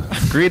 polka.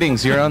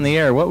 Greetings, you're on the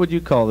air. What would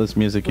you call this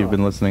music you've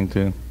been listening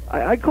to?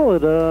 I call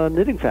it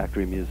Knitting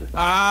Factory music.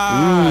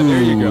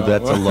 There you go.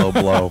 That's a low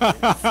blow.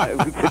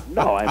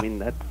 No, I mean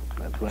that's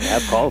what I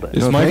have called it.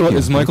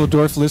 Is Michael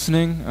Dorff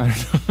listening? I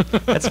don't know.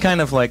 That's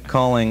kind of like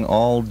calling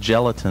all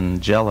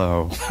gelatin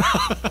Jello.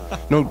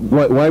 No,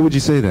 why would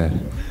you say that?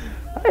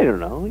 I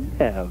don't know.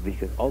 Yeah,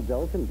 because all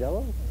gelatin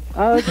Jello.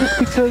 Just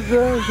because,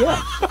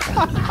 yeah.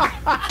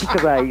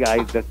 Because I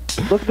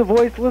look at the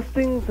voice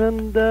listings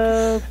and,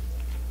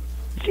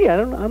 gee,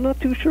 I'm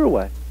not too sure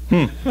why.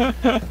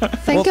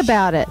 Think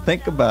about it.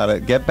 Think about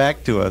it. Get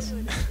back to us.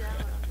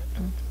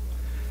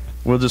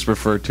 We'll just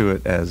refer to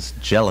it as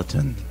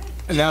gelatin.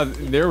 Now,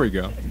 there we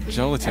go.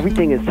 Gelatin.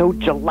 Everything is so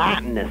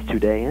gelatinous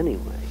today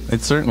anyway.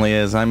 It certainly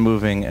is. I'm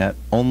moving at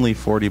only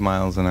 40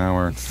 miles an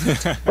hour.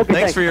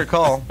 Thanks for your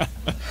call.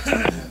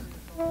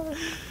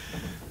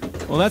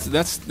 Well,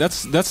 that's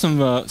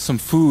some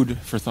food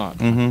for thought.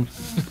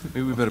 Mm-hmm.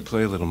 Maybe we better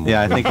play a little more.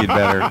 Yeah, I think you'd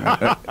better.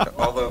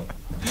 Although,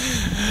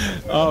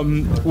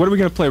 what are we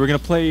gonna play? We're gonna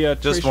play.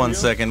 just one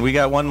second. We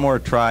got one more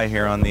try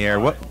here on the air.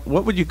 What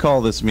would you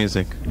call this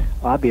music?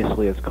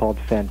 Obviously, it's called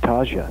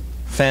Fantasia.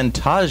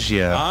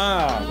 Fantasia.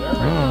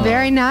 Ah,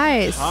 Very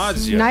nice.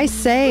 Fantasia. Nice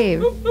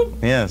save.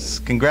 Yes.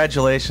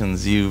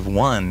 Congratulations. You've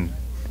won.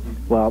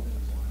 Well,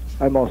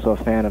 I'm also a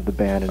fan of the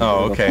band. And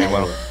Oh, okay.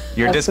 Well,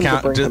 your asked them to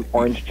discount. bring some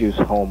orange juice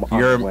home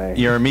on the way.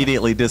 You're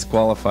immediately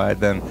disqualified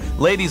then.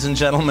 Ladies and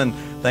gentlemen,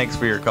 thanks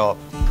for your call.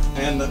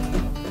 And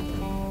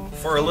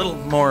for a little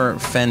more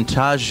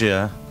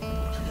Fantasia,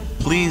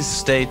 please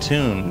stay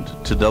tuned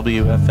to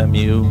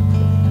WFMU,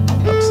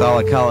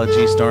 Uppsala College,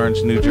 East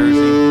Orange, New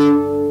Jersey.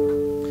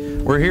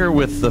 We're here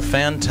with the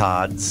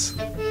Phantods,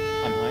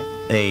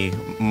 a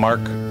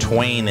Mark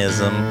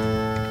Twainism.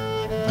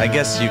 I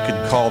guess you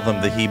could call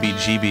them the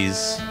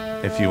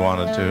heebie-jeebies if you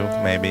wanted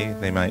to, maybe.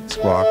 They might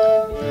squawk.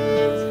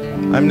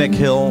 I'm Nick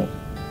Hill.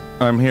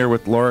 I'm here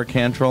with Laura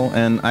Cantrell,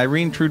 and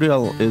Irene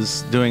Trudel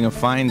is doing a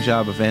fine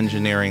job of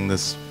engineering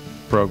this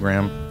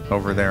program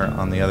over there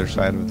on the other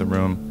side of the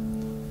room.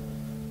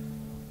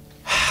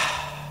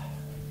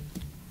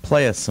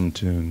 Play us some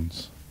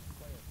tunes.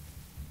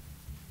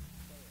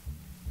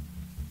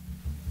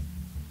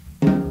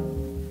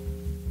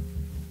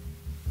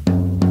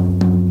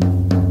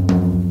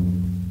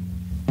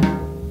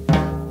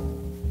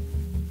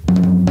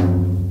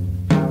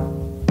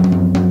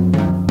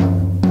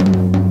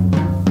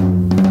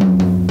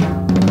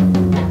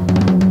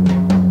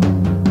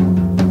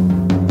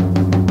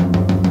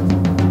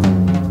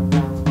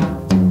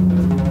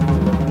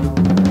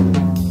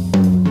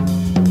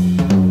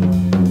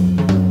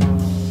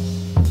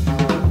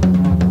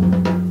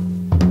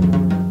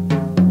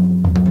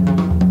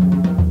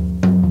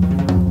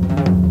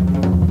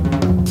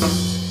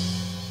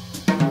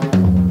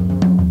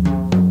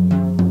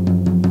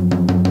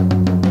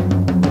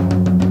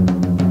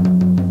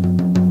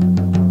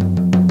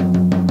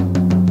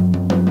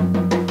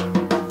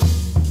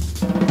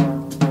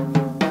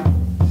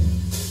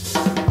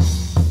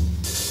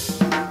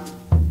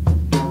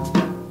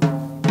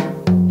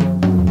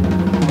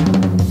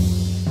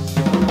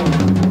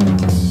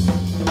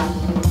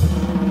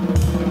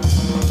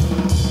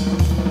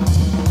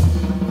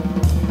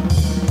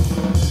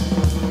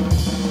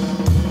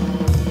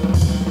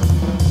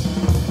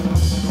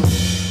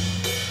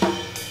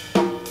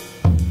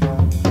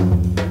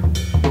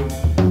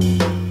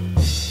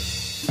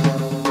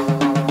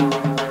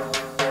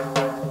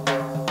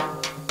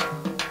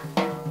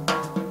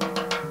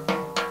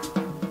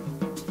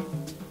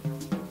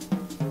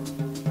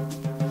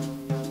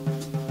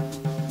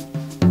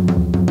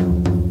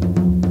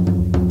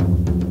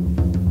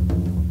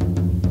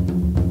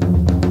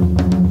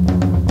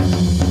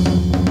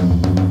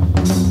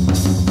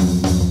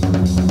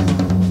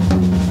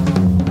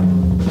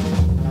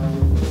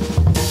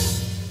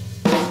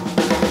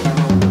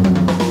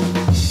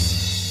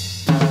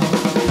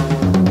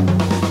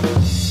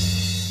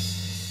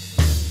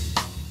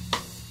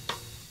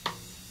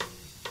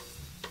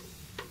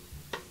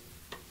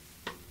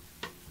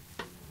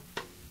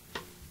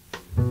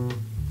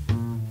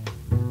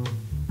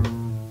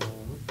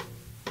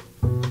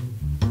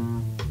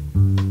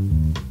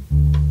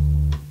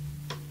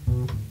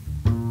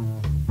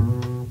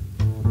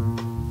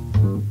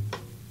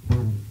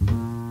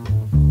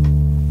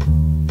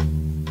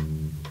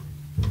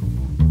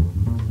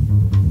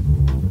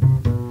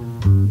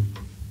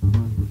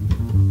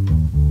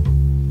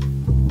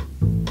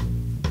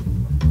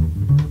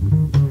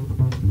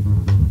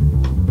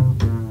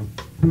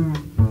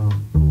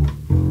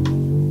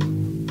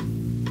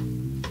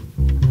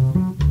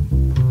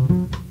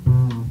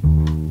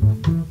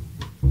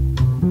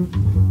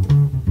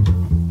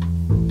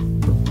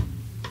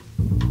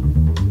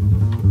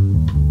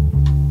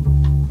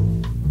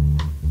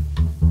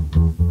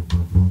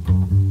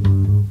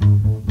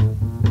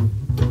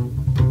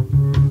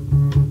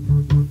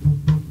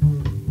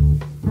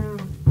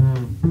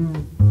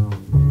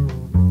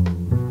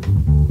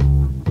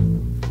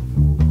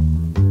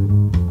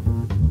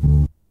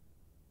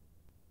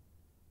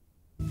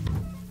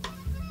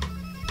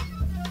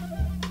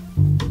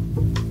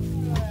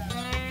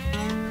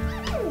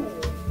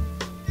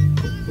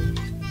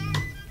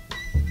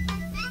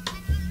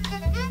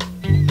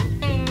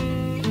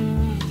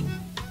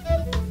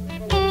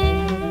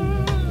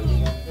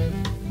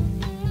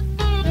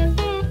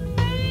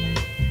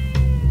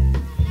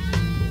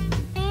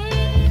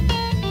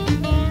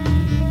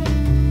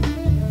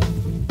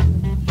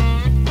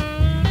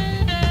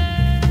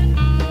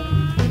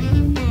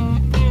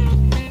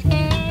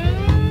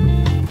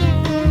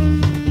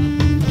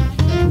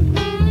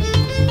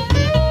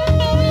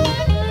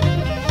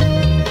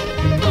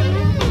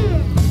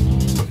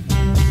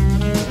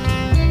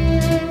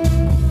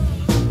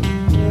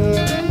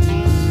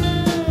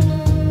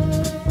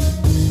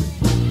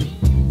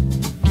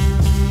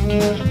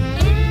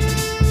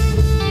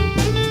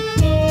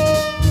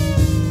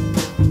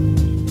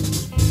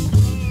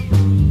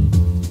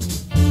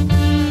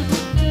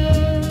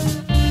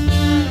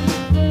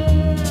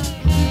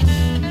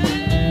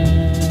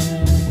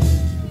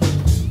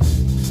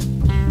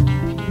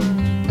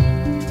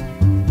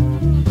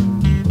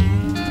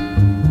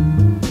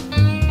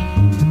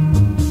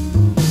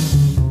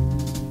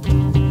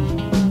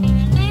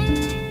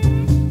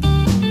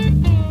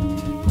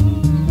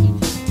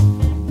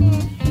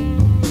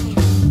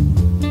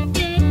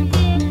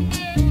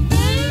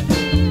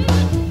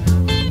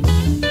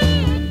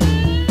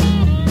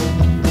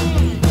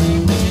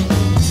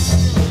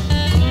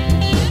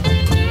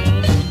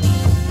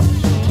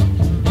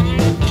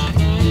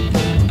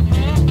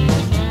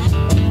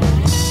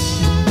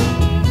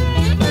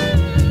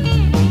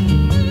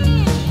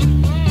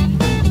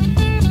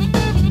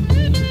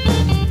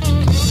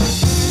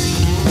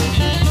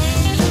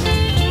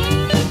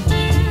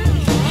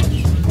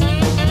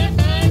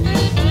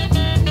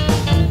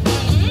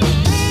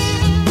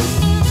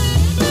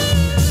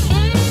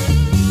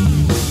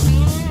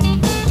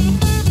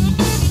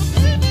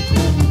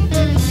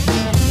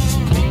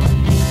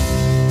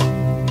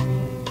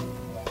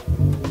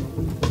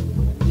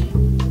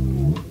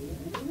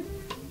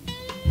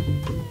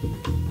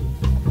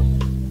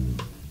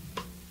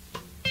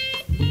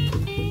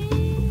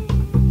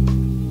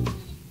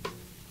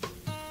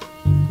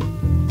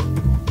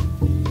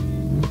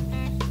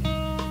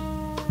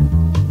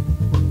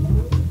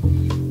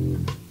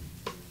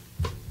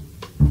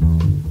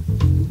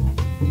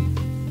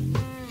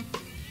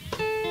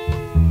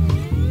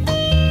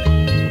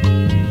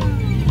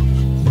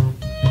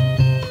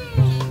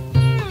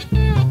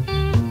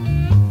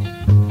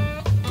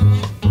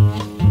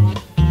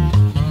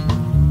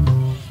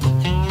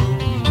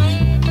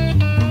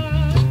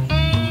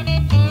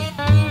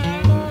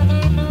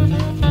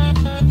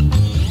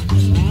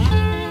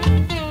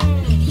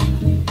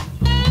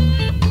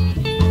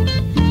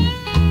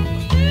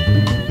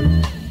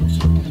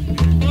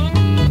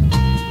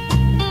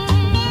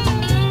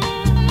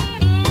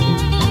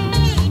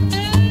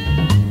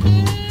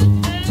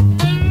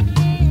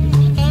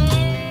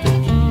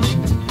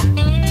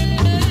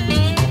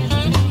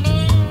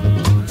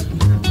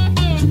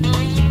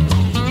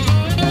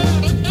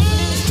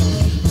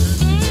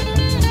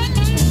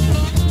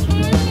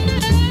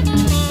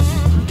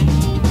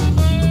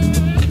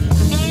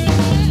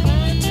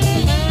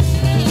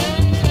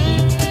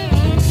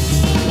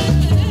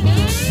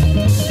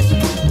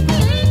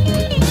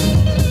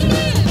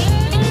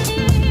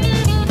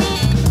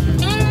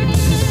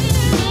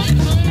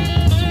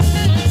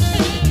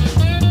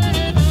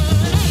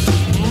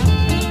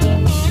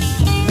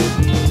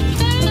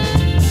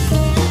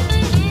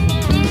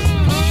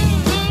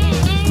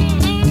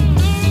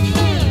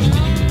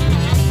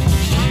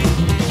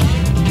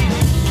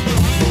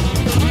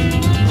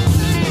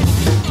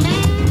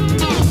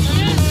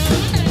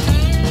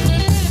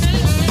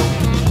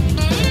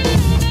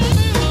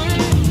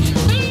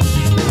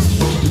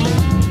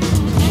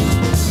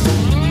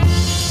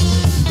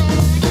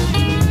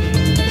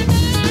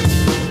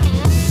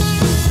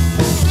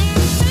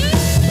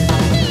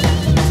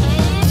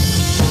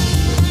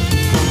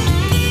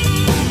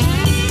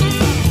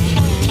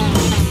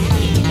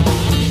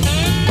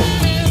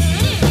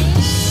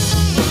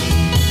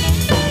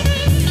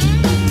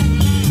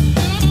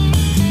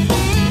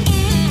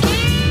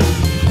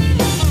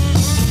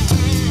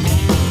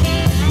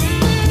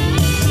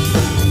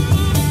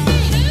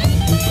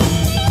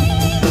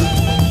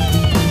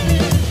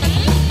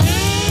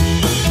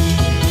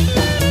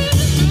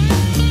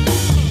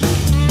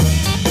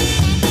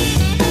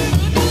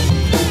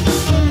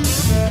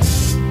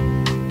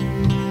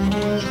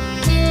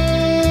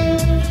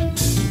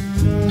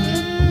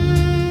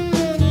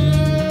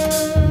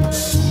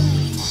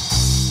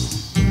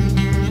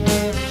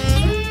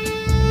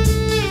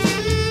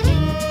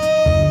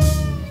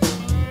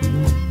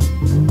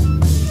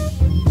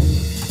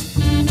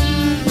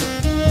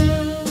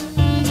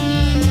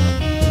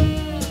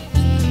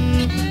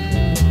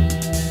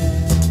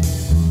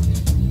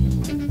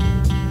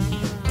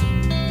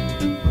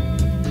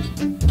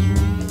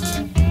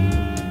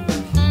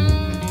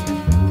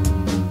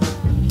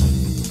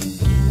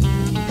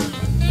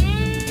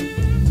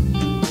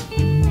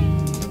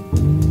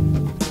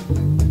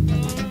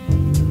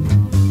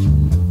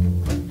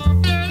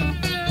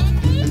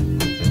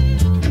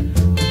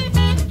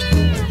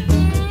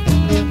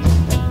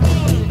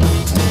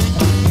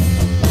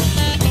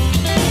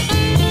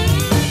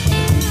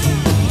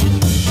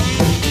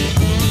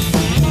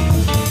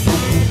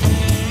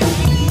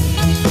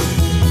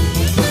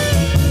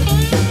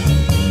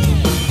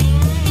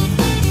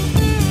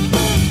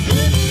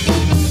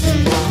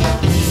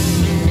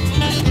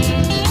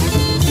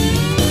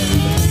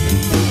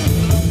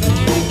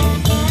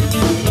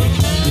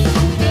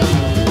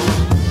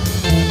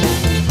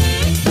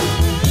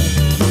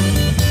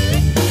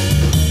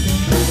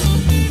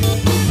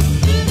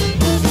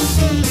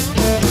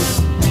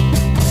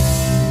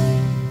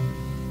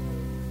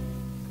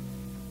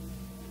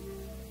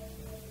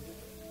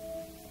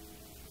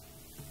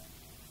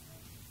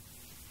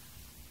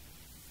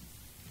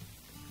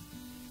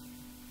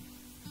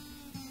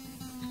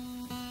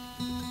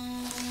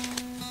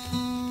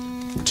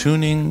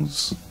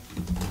 tunings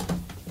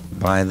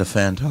by the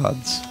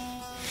Phantods.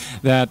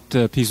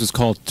 That piece was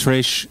called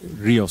Tres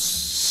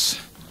Rios,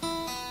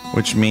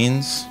 which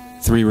means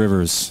 3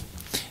 rivers.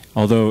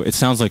 Although it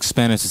sounds like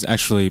Spanish, is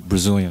actually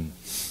Brazilian.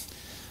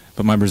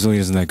 But my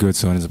Brazilian isn't that good,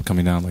 so it ends up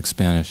coming down like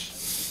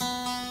Spanish.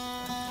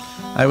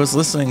 I was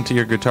listening to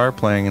your guitar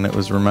playing, and it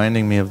was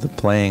reminding me of the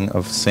playing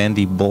of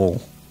Sandy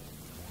Bull.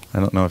 I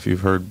don't know if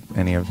you've heard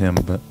any of him,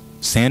 but...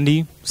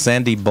 Sandy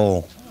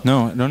Bull.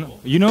 No.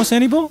 You know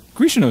Sandy Bull?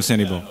 Grisha knows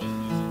Sandy Bull.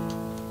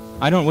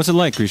 I don't. What's it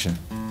like, Grisha?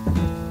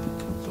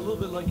 It's a little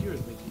bit like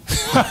yours, Mickey.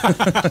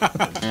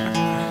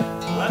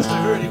 Last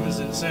I heard, he was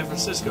in San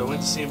Francisco. I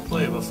went to see him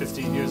play about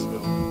 15 years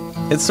ago.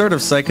 It's sort of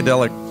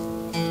psychedelic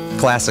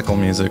classical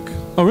music.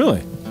 Oh,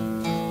 really?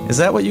 Is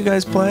that what you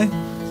guys play?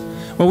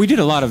 Well, we did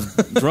a lot of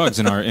drugs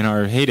in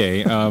our heyday.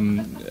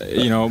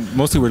 You know,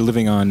 mostly we're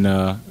living on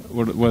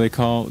what do they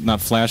call? Not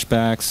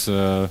flashbacks.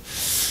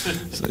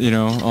 You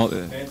know, all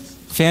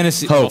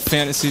fantasy. Hope. Well,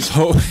 fantasies.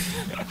 Hope.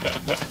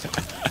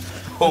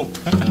 Hope.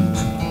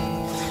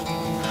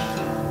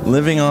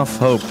 Living off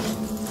hope.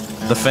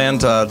 The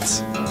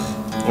Phantods,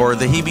 or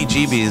the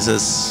Heebie-Jeebies,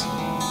 as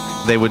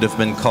they would have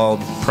been called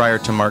prior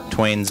to Mark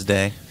Twain's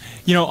day.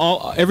 You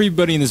know,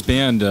 everybody in this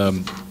band.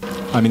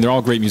 I mean, they're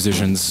all great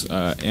musicians,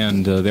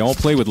 and they all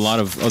play with a lot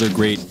of other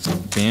great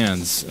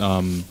bands.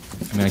 I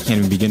mean, I can't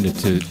even begin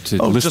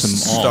to list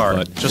them all. Start.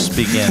 But just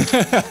begin.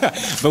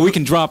 But we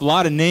can drop a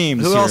lot of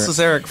names. Who here. else has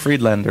Eric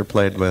Friedlander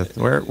played with?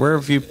 Where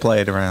have you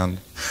played around,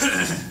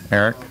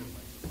 Eric?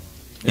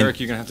 Eric,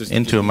 you're gonna have to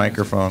into a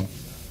microphone.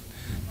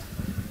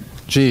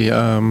 Gee,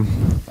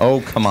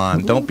 oh, come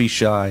on! Don't be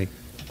shy.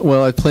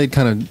 Well, I played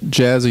kind of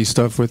jazzy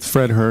stuff with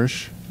Fred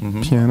Hirsch,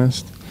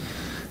 pianist,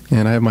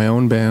 and I have my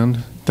own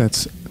band.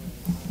 That's,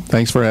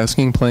 thanks for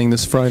asking, playing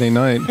this Friday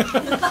night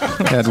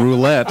at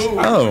Roulette.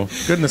 Oh,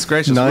 goodness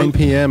gracious! 9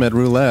 p.m. at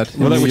Roulette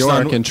in New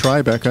York in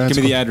Tribeca. Give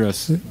me the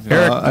address.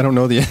 I don't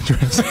know the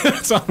address.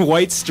 It's on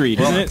White Street,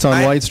 isn't it? It's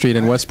on White Street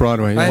in West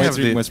Broadway. White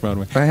Street in West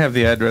Broadway. I have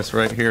the address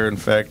right here. In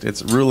fact,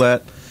 it's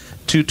Roulette,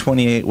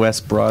 228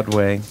 West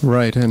Broadway.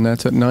 Right, and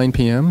that's at 9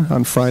 p.m.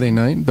 on Friday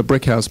night. The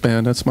Brick House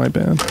Band, that's my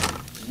band.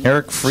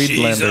 Eric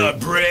Friedlander. She's a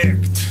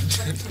bricked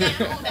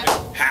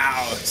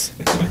house.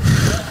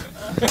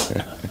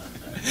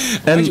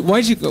 And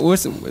why'd you?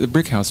 What's the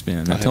Brick House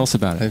Band? Tell us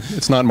about it.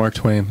 It's not Mark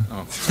Twain.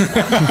 Oh.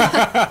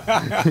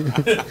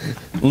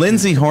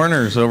 Lindsay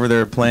Horner's over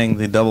there playing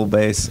the double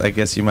bass, I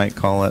guess you might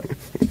call it.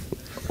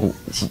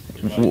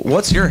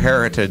 What's your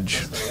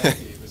heritage?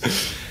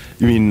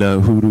 You mean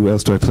who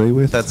else do I play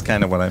with? That's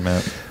kind of what I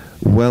meant.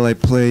 Well, I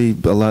play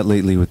a lot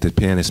lately with the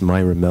pianist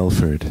Myra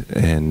Melford,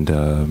 and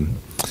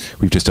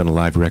we've just done a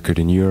live record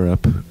in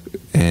Europe,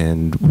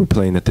 and we're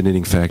playing at the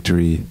Knitting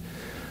Factory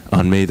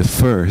on May the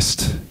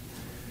 1st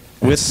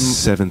at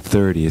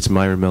 7:30. It's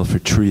Myra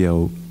Melford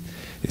Trio.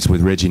 It's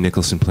with Reggie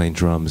Nicholson playing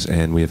drums,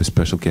 and we have a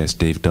special guest,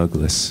 Dave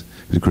Douglas,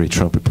 who's a great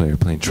trumpet player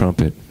playing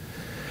trumpet.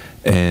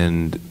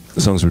 And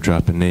as long as we're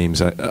dropping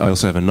names, I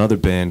also have another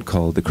band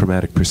called the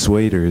Chromatic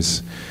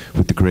Persuaders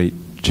with the great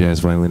jazz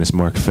violinist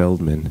Mark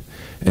Feldman.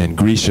 And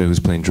Grisha, who's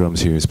playing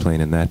drums here, is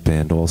playing in that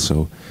band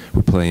also.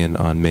 We're playing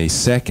on May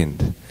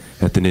 2nd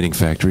at the Knitting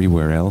Factory.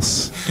 Where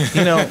else?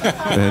 You know,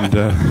 and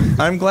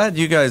I'm glad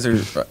you guys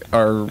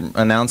are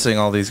announcing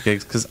all these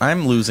gigs, because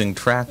I'm losing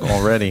track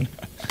already.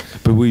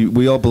 But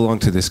we all belong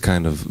to this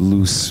kind of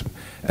loose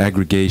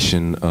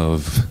aggregation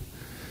of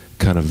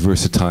kind of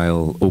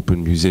versatile,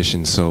 open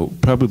musicians. So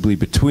probably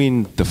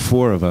between the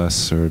 4 of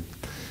us, or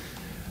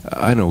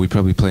I don't know, we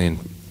probably play in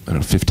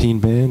 15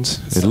 bands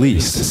at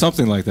least.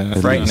 Something like that.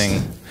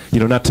 Frightening. You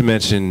know, not to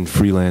mention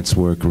freelance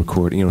work,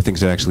 recording, you know,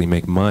 things that actually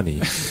make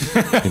money,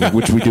 you know,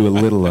 which we do a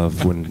little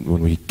of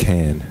when we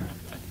can.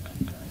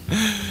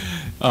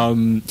 Yeah,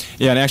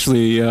 and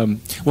actually, well,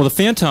 the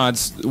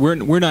Phantods,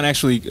 we're not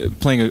actually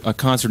playing a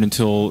concert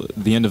until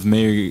the end of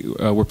May.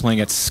 We're playing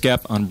at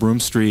Skep on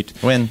Broome Street.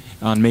 When?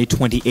 On May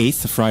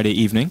 28th, a Friday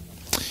evening.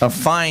 A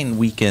fine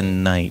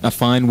weekend night. A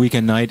fine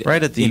weekend night.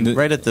 Right at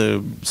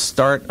the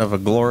start of a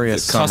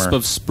glorious summer. The cusp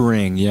of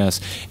spring, yes.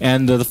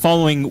 And the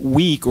following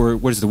week, or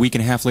what is it, the week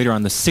and a half later,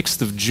 on the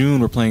 6th of June,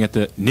 we're playing at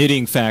the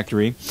Knitting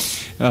Factory.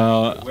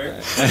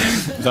 Where?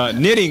 The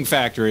Knitting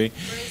Factory.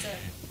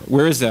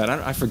 Where is that?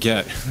 I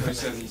forget.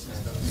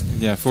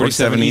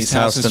 47 East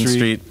Houston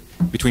Street.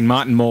 Between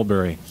Mott and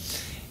Mulberry.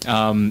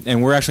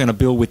 And we're actually on a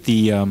bill with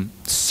the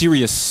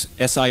Sirius,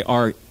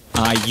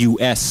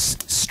 S-I-R-I-U-S,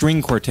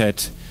 string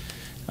quartet,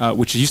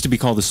 which used to be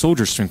called the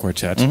Soldier String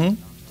Quartet. Mm-hmm.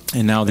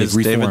 And now they've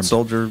reformed. Is David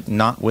Soldier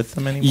not with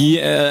them anymore?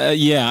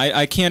 Yeah.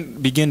 I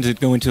can't begin to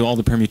go into all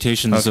the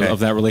permutations of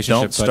that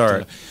relationship. Don't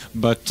start.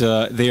 But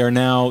they are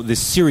now the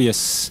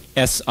Sirius,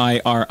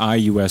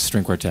 S-I-R-I-U-S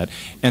String Quartet.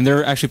 And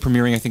they're actually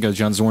premiering, I think, a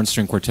John Zorn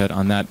String Quartet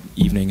on that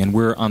evening. And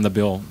we're on the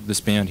bill.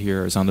 This band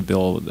here is on the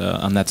bill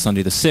on that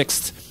Sunday the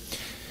 6th.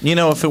 You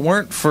know, if it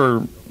weren't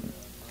for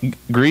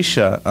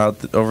Grisha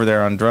over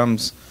there on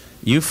drums,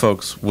 you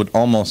folks would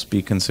almost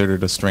be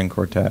considered a string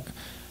quartet.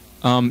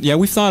 Yeah,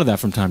 we've thought of that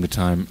from time to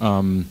time,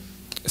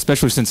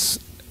 especially since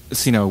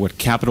you know, what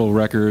Capitol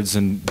Records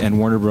and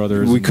Warner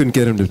Brothers. We couldn't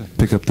get him to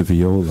pick up the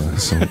viola,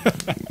 so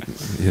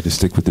he had to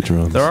stick with the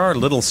drums. There are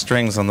little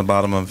strings on the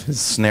bottom of his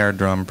snare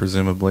drum,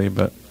 presumably,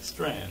 but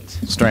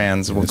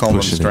strands. We'll call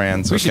them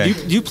strands. Okay.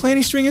 Do you play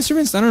any string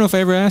instruments? I don't know if I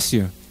ever asked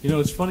you. You know,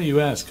 it's funny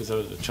you ask, because I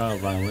was a child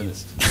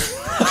violinist.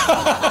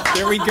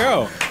 There we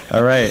go.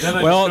 All right.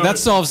 Well, that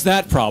solves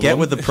that problem. Get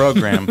with the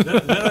program.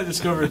 then I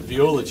discovered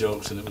viola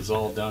jokes, and it was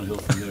all downhill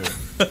from there.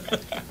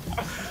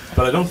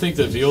 But I don't think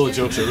that viola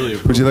jokes are really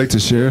appropriate. Would you like to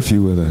share a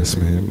few with us,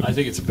 man? I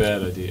think it's a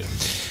bad idea.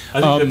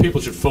 I think that people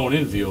should phone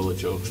in viola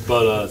jokes.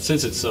 But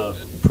since it's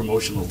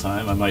promotional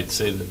time, I might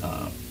say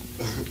that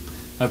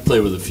I've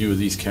played with a few of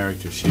these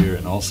characters here,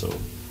 and also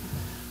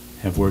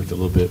have worked a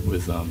little bit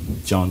with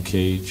John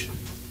Cage,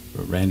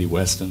 or Randy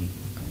Weston,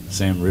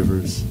 Sam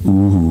Rivers.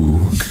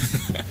 Ooh.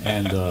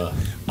 And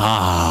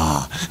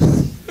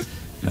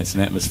nice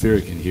and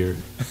atmospheric in here.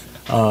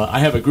 I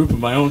have a group of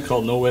my own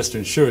called No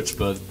Western Shirts,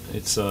 but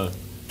it's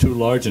too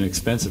large and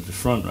expensive to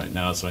front right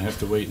now, so I have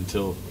to wait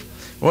until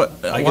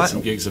I get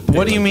some gigs.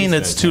 What do you mean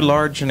it's too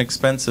large and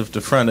expensive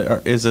to front?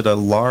 Is it a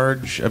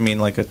large, I mean,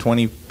 like a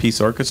 20-piece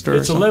orchestra?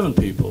 It's 11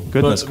 people.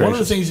 Goodness but gracious. One of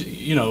the things,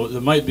 you know,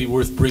 that might be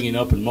worth bringing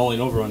up and mulling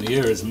over on the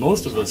air is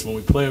most of us, when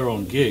we play our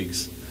own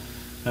gigs,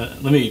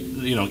 let me,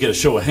 you know, get a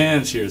show of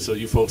hands here so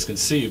you folks can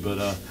see, but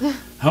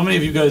how many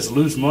of you guys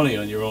lose money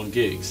on your own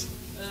gigs?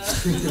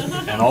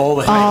 And all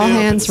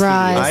hands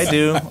rise.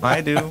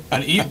 I do.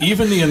 And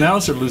even the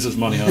announcer loses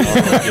money on all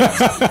our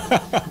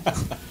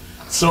gigs.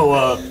 So,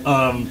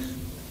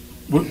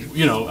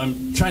 you know,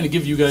 I'm trying to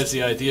give you guys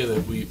the idea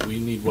that we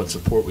need what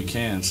support we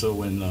can. So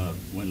when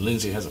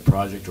Lindsay has a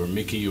project, or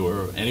Mickey,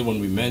 or anyone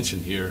we mention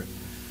here,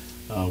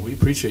 we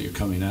appreciate you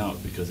coming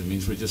out, because it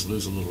means we just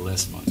lose a little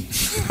less money.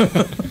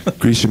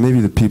 Grisha, maybe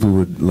the people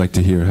would like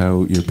to hear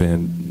how your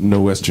band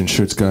No Western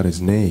Shirts got its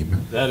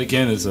name. That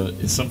again is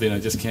something I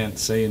just can't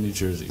say in New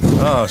Jersey.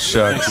 Oh,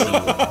 shucks.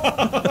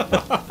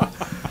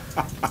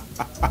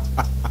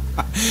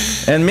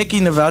 And Mickey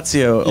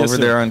Navazio over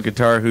there on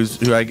guitar,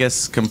 who I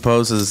guess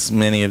composes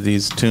many of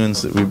these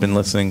tunes that we've been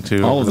listening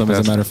to. All of them,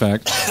 as a matter of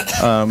fact.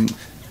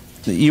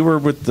 You were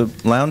with the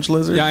Lounge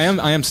Lizards? Yeah,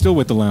 I am still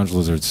with the Lounge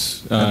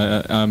Lizards.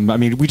 I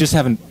mean, we just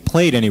haven't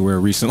played anywhere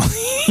recently.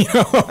 You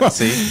know? I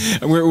see.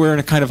 We're in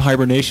a kind of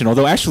hibernation.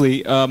 Although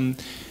actually,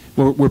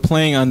 we're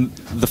playing on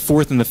the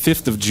 4th and the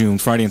 5th of June,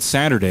 Friday and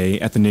Saturday,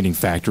 at the Knitting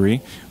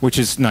Factory, which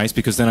is nice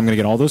because then I'm going to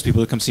get all those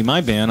people to come see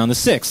my band on the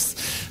 6th.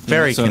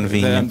 Very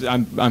convenient.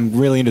 I'm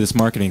really into this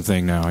marketing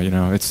thing now. You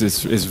know,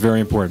 it's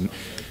very important.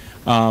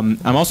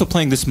 I'm also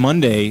playing this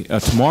Monday,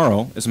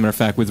 tomorrow, as a matter of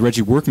fact, with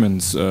Reggie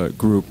Workman's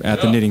group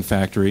at the Knitting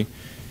Factory.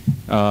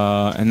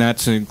 And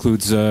that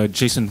includes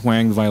Jason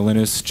Huang, the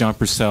violinist, John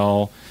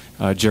Purcell,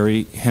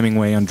 Jerry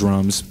Hemingway on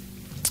drums,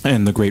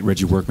 and the great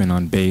Reggie Workman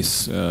on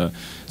bass.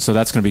 So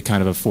that's going to be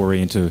kind of a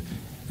foray into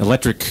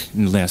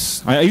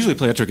electric-ness. I usually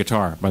play electric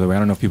guitar, by the way. I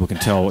don't know if people can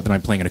tell that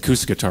I'm playing an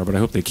acoustic guitar, but I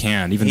hope they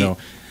can, even though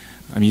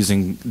I'm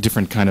using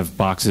different kind of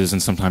boxes and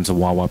sometimes a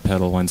wah-wah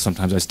pedal, and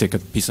sometimes I stick a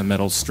piece of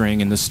metal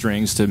string in the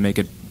strings to make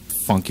it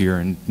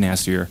funkier and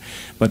nastier.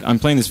 But I'm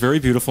playing this very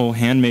beautiful,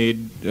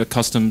 handmade,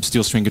 custom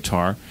steel string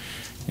guitar.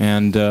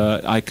 And one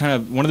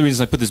of the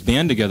reasons I put this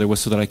band together was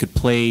so that I could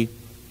play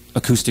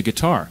acoustic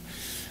guitar.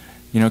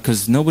 You know,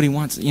 because nobody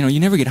wants, you know, you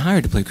never get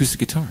hired to play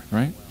acoustic guitar,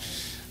 right?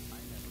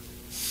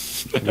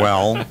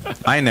 Well,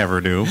 I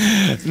never do.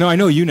 No, I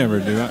know you never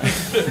do.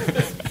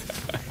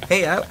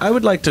 Hey, I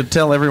would like to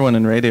tell everyone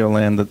in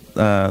Radioland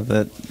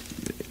that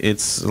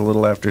it's a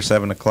little after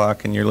 7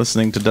 o'clock, and you're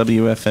listening to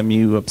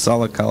WFMU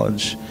Uppsala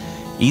College,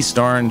 East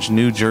Orange,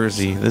 New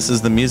Jersey. This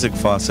is the Music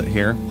Faucet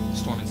here.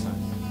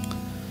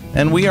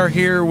 And we are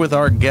here with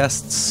our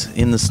guests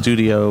in the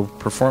studio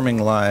performing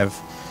live,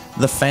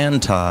 the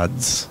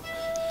Phantods.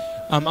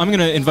 I'm going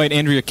to invite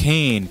Andrea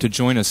Kane to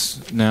join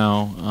us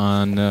now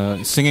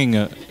on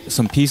singing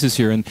some pieces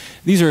here. And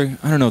these are,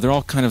 I don't know, they're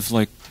all kind of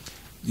like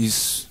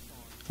these,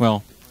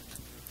 well,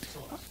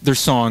 they're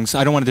songs.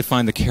 I don't want to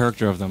define the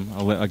character of them.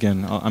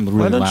 I'm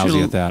really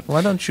lousy at that.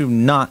 Why don't you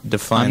not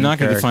define I'm not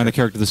going to define the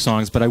character of the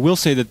songs, but I will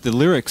say that the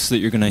lyrics that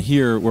you're going to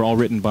hear were all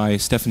written by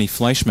Stephanie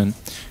Fleischman,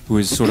 who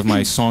is sort of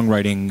my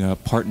songwriting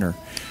partner.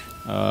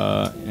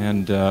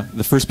 And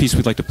the first piece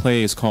we'd like to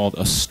play is called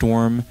A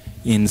Storm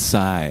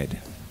Inside.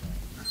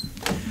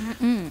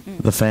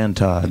 The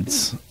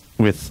Phantods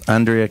with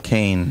Andrea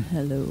Kane.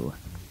 Hello.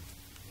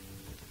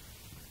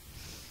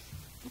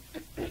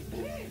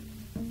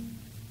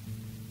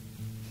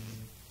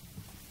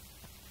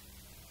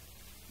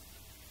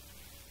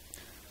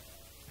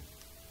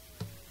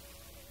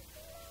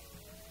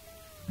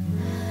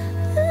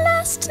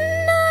 Last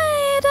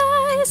night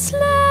I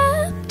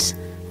slept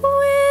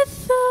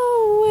with the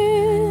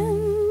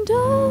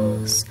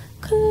windows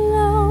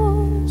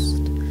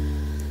closed,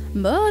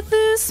 but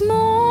this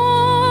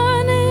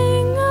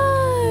morning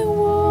I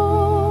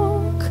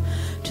woke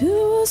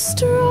to a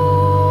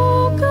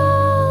stroke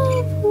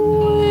of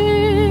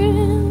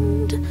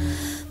wind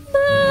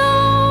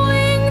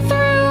blowing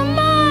through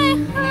my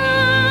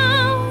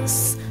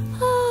house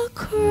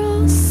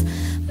across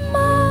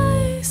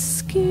my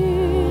skin.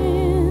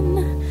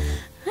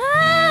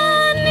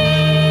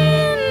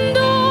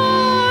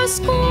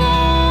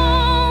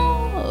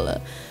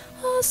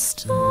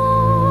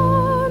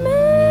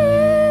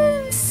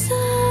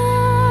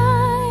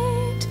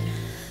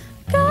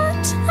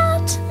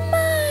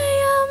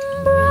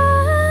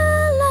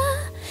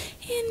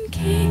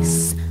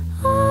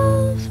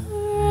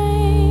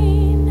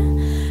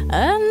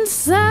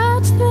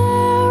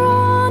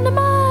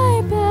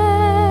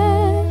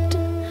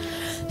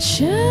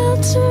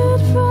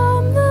 sheltered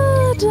from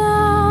the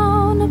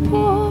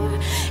downpour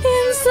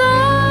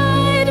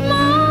inside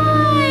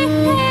my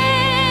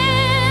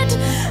head,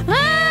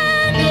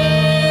 an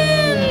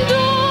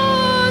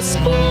indoor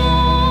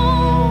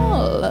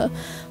squall, a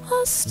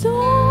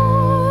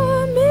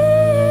storm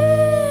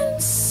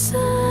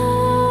inside.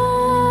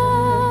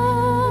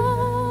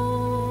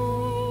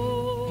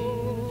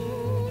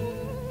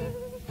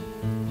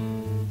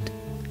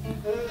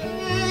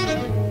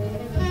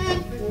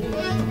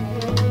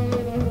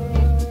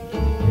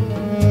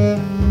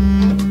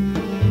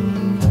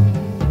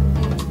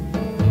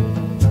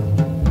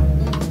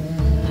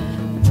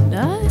 And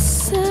I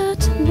sat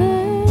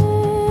there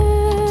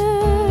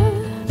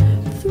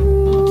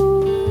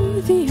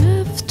through the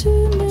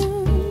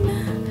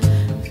afternoon,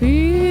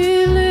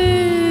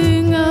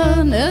 feeling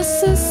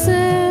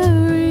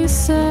unnecessary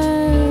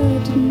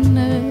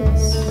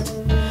sadness,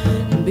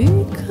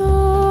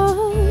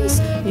 because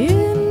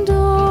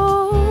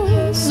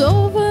indoors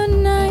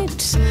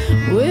overnight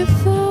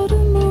without a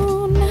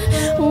moon,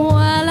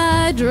 while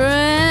I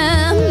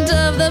dreamt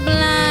of the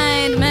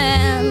blind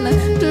man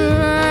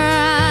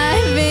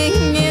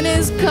driving in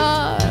his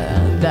car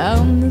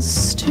down the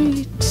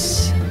street,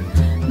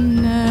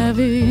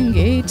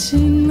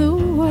 navigating the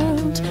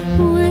world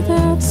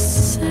without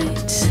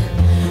sight.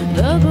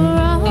 The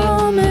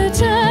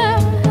barometer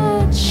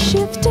had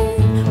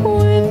shifted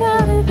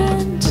without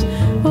event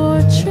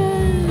or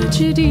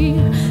tragedy,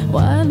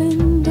 while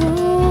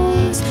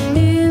indoors,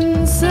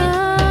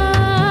 inside,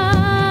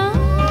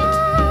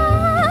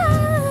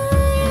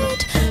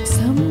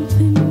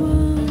 something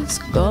was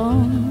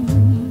gone.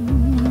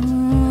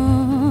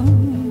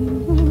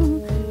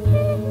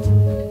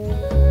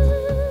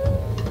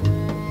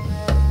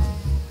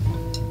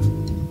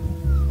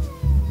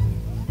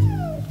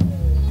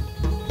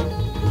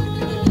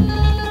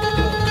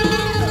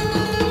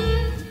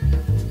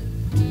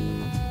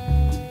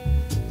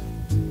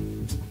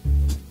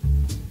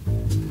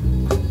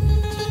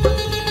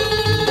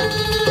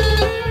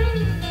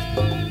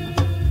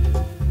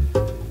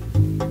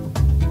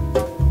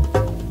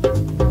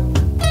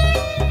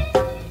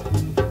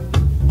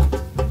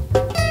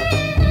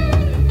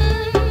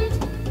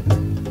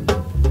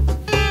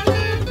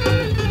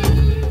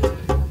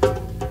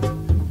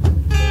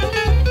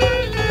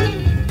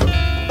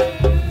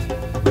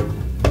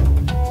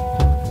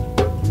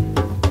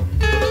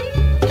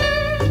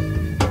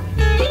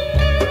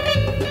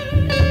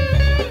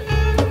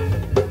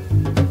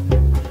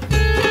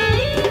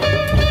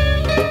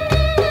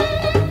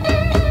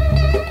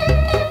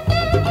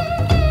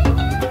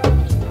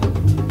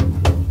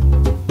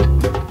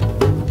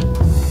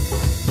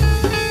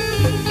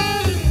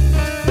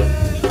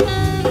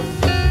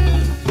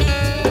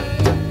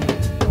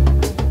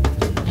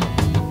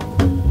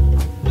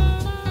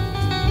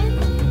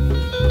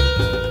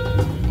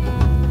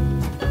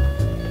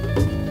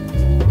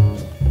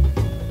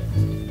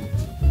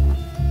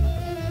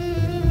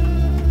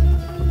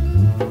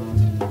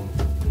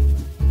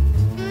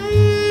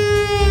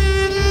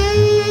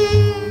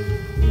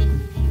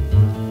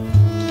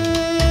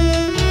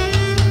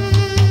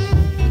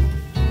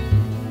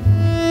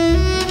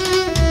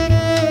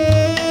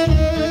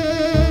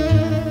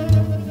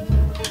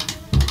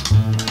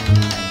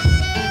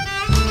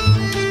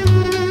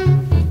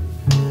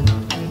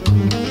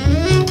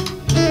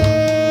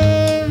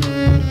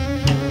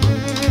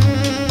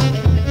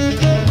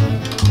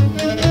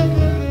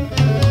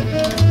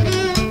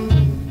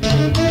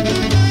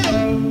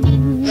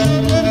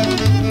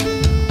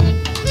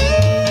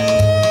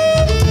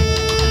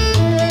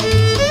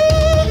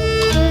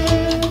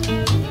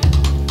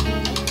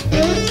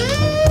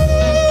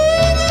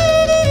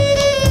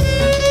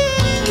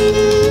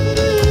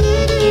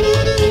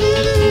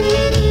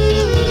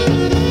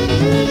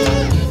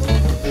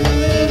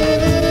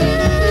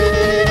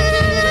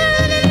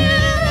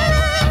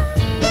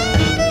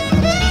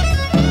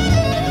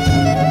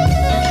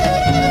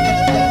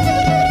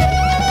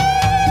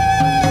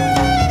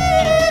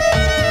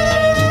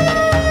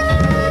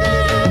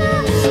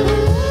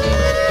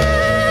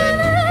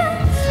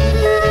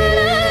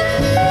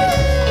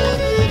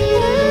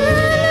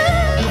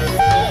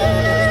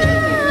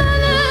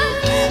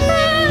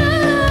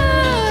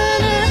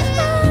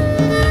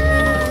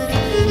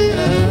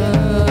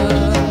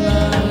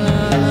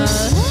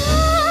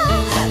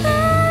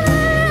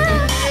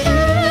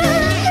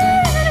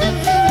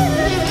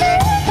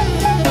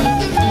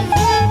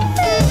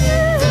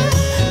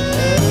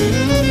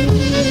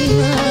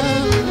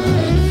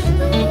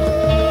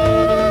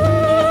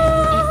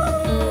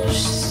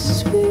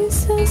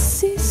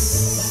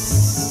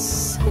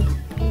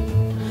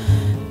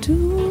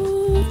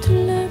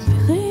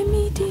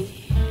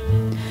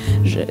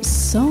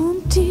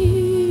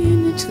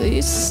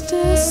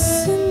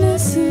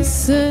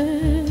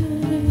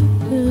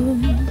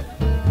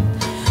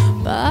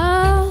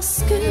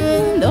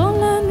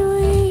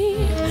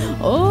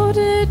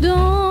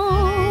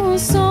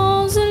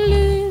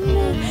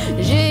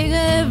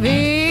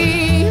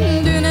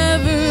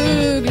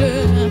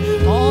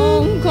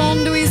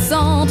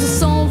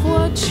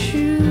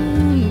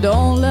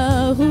 dans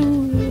la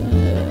roue,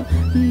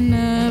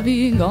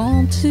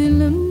 naviguant tout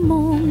le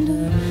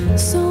monde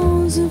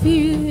sans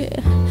vieux.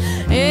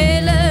 Et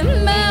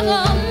le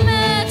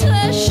baromètre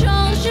a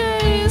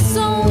changé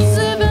sans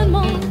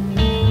événement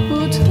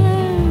ou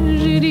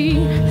tragédie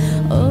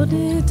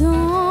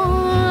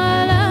au-dedans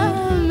à la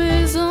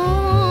maison.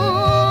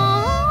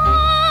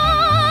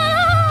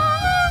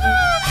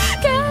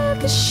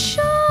 Quelque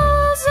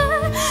chose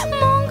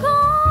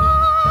manquant,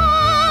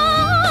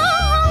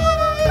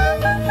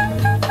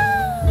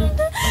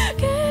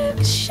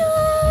 quelque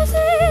chose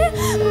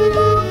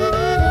manquant,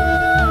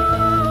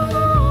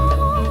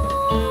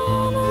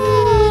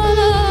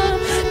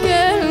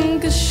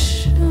 quelque chose, quelque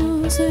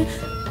chose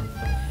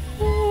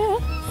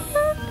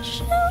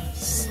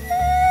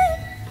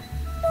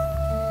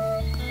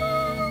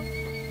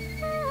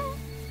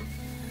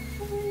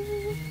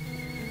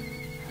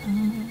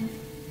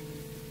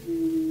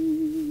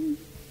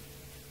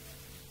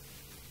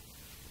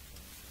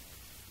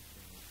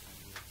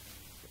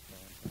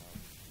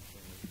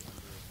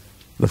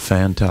The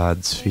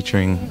Phantods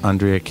featuring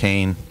Andrea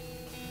Kane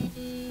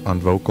on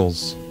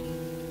vocals.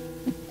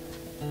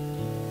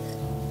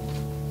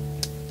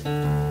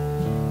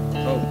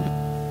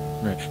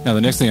 Right. Now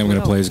the next thing I'm going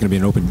to play is going to be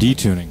an open D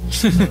tuning.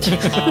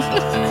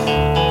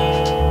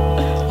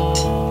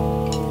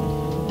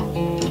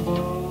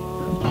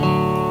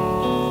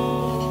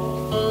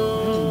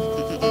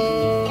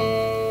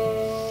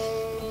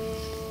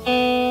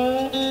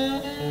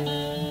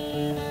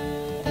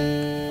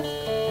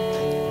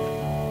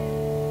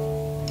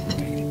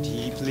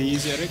 D,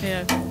 please, Eric.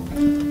 Yeah.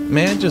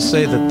 May I just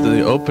say that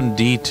the open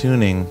D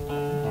tuning,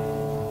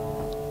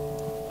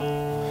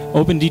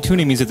 Open D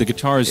tuning means that the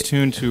guitar is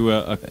tuned to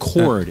a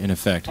chord, in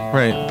effect.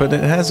 right, but it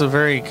has a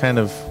very kind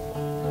of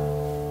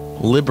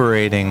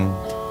liberating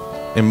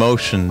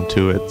emotion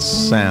to its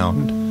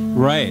sound.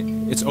 Right.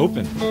 It's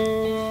open.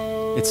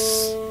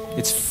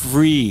 It's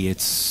free.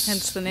 It's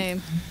Hence the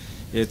name.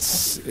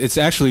 It's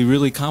actually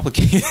really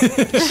complicated.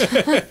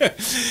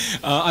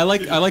 I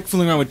like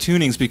fooling around with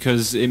tunings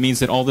because it means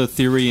that all the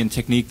theory and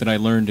technique that I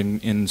learned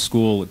in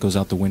school goes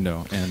out the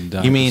window, and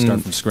You mean start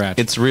from scratch.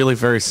 it's really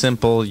very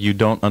simple, you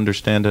don't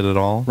understand it at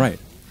all? Right.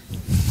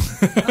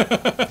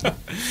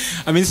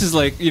 I mean, this is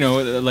like,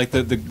 like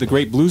the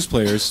great blues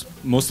players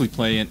mostly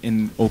play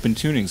in open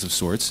tunings of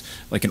sorts,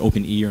 like an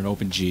open E or an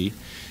open G.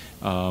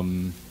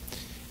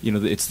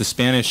 It's the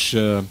Spanish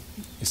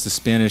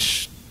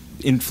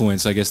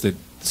influence, I guess, that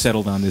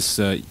settled on this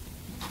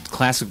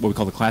classic, what we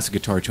call the classic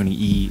guitar tuning,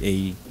 E,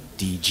 A,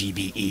 D, G,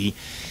 B, E.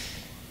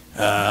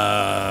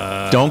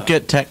 Don't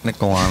get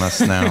technical on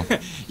us now.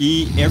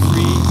 E,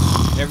 every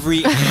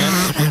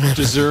amp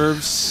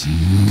deserves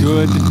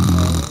good.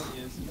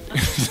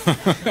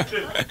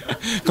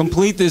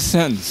 Complete this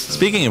sentence.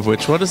 Speaking of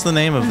which, what is the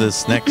name of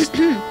this next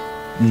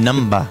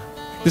number?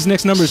 This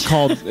next number is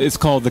called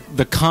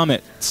the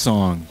Comet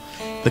Song.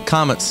 The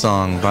Comet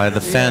Song by the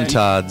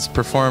Phantods,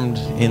 performed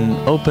in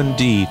open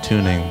D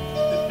tuning.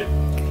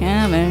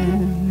 Come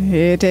on,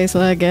 it tastes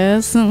like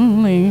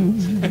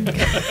gasoline.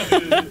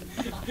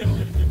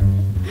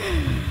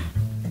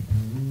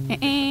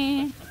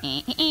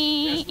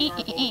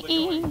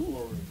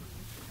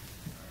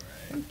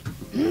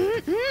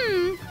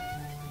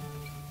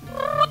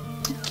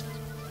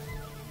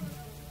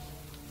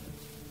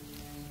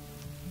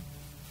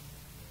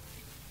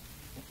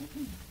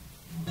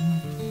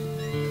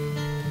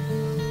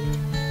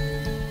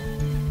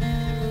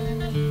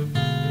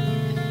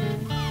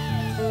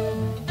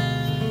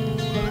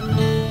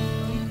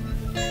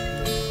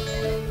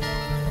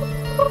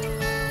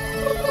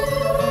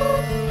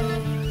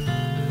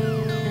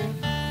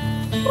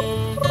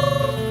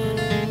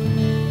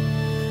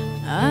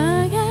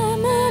 I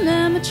am an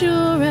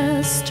amateur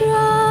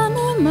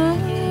astronomer.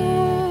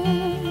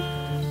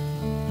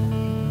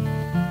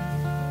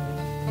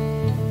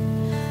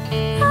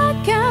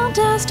 I count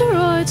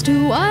asteroids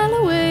to while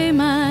away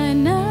my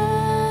nights.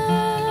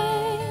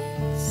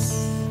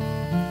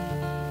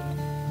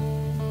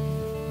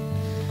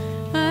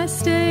 I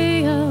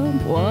stay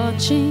up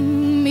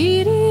watching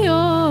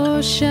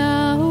meteor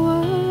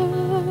showers.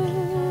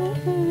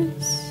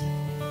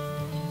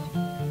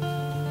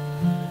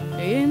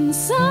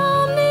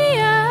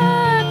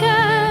 Insomniac,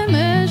 I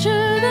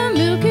measure the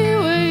Milky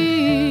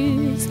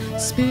Way's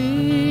spin.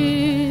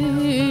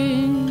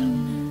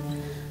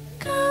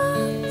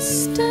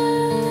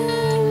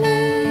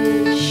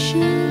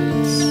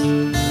 Constellations.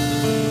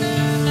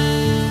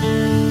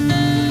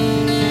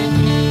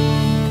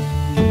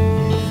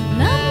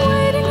 And I'm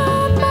waiting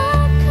on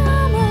my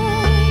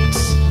comet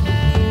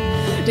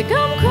to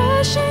come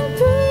crashing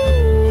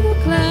through the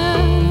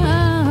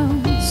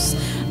clouds.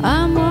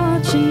 I'm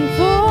watching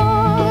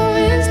for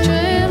his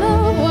trail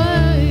of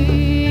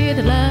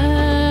white light.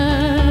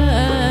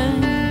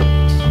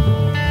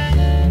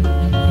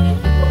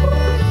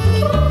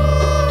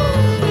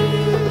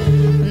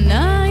 And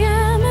I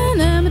am an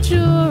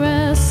amateur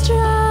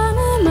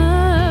astronomer.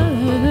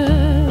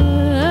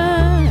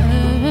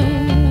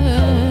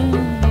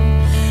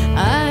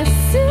 I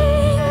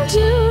sing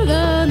to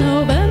the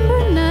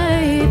November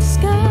night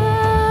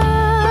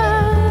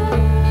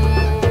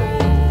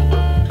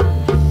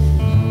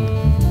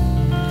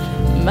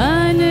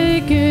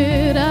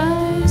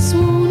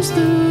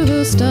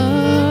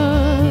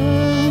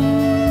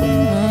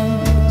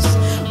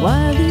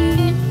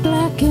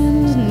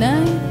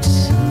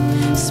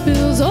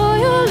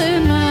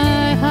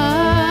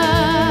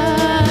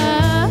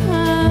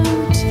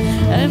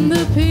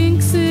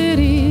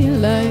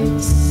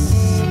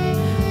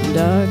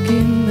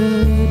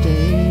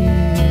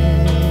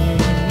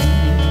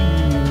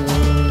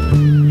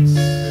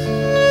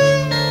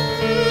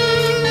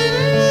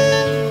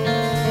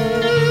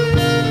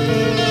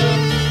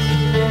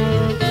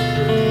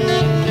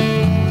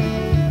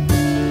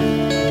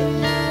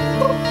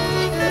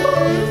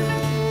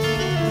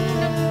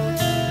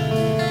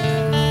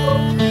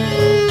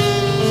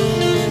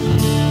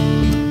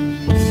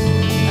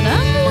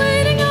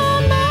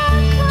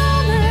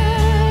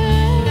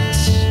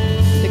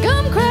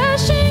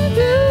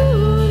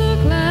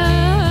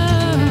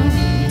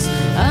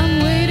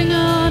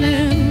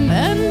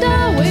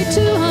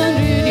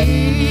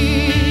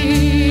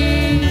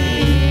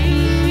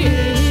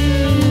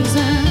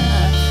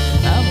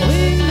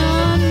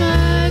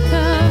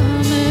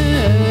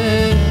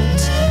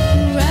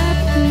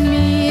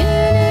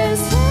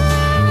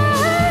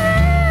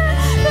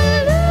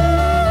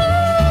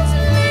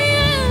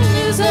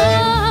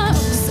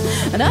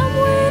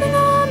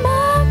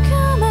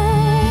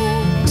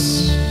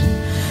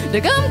to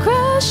come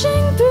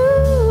crashing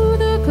through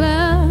the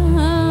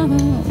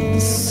clouds,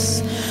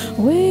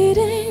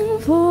 waiting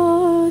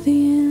for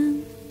the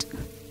end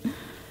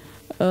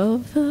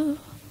of the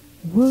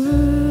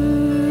world.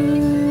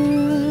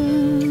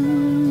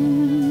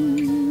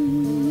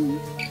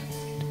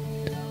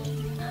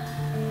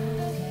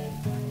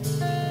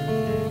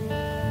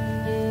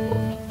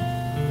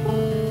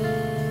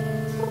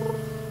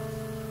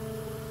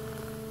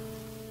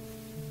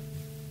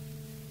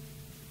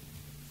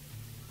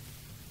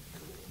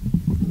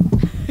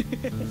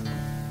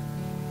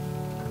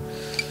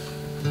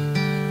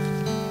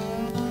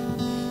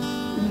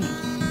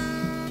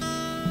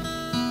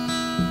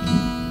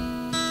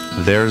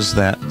 There's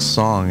that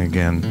song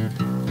again.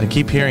 I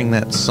keep hearing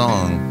that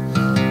song.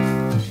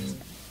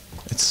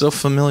 It's so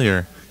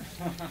familiar.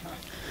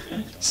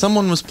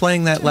 Someone was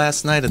playing that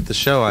last night at the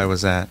show I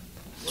was at.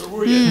 Where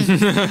were you? At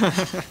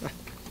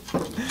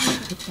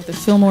the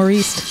Fillmore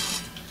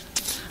East.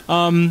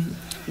 What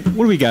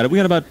do we got? We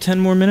got about 10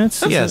 more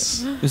minutes?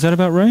 Yes. Is that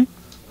about right?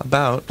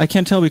 About. I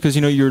can't tell because,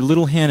 you know, your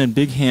little hand and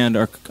big hand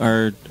are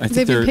I think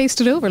They've been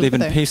pasted over. They've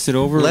been pasted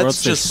over. or Let's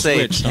else they just say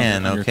switched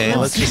 10, on your okay?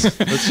 cross.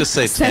 Let's just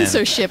say 10.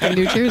 Censorship in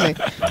New Jersey.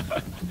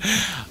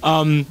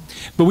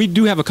 But we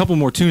do have a couple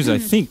more tunes I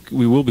think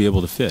we will be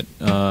able to fit.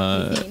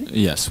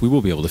 Yes, we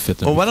will be able to fit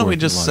them. Well, why don't we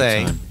before just a lot of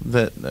say time.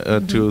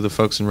 that to the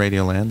folks in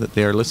Radioland that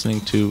they are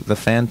listening to the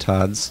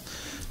Phantods,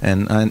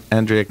 and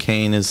Andrea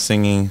Kane is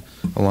singing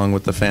along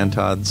with the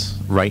Phantods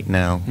right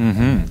now.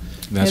 Mm-hmm.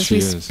 That As she we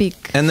is.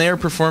 speak. And they are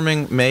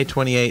performing May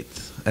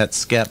 28th at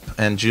Skep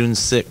and June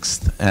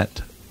 6th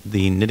at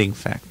the Knitting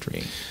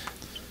Factory.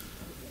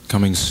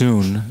 Coming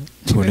soon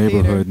to a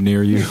neighborhood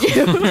near you.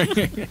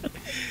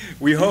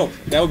 We hope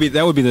that would be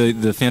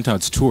the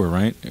Phantods tour,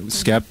 right?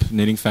 Skep,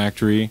 Knitting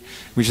Factory.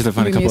 We should have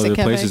found a couple Music other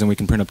Cafe. places, and we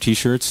can print up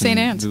T-shirts St.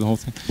 and Anne's. do the whole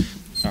thing.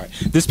 All right,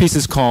 this piece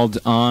is called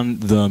 "On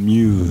the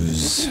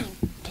Muse."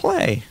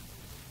 Play.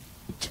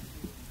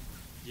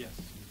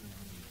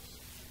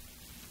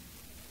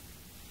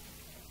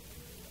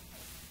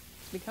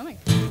 Becoming.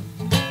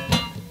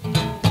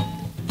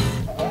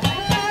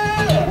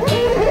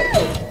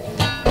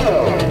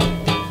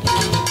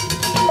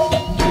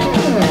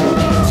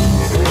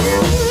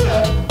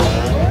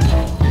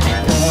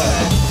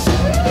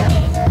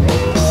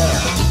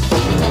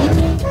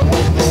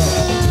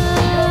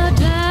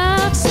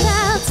 Dark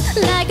spots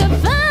like a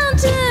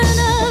fountain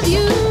of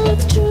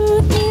youth.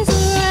 Truth is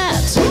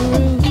right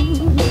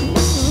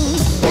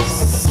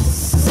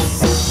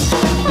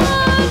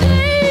all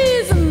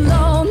days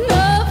alone,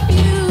 the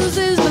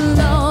fuses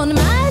blown.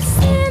 My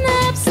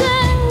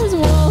synapses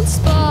won't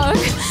spark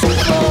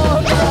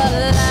for the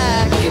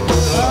lack of you.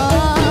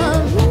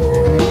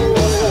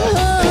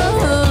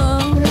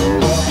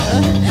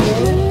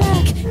 The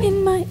lack in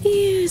my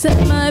ears, at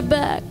my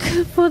back,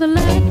 for the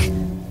lack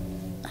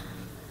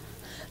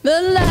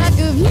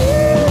of you.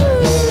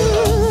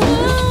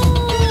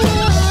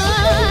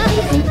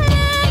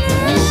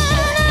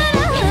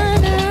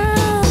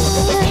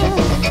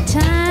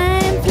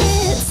 Time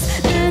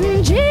flits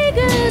and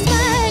jiggers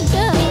my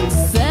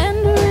guts, and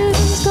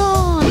rhythm's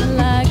gone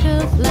like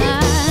a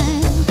fly.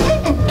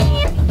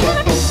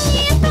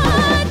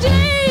 My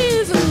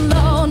days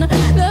alone,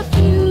 the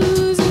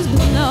fuse is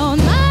blown.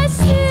 My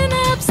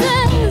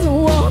synapses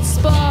won't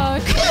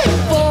spark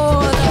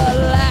for the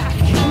lack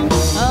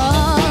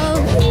of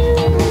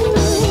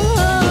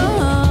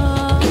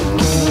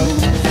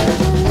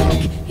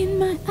you. In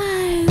my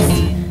eyes,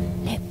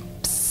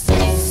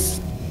 lips,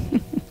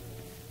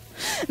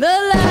 the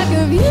lack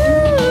of you.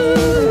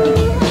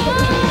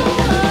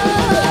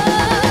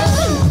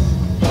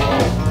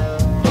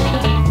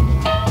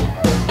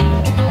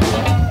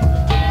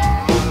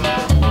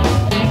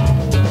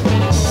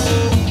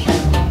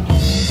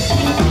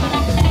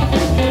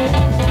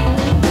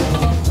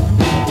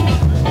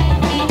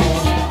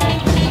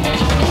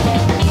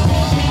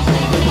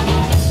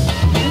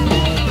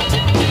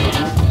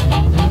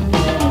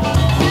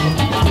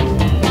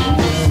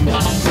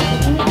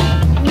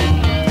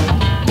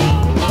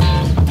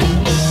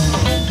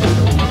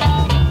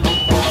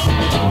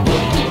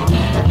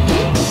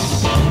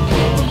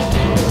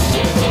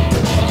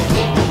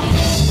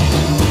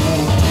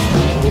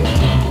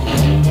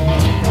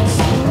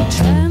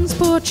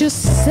 Transport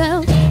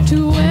yourself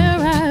to where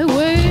I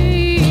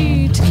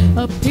wait.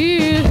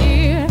 Appear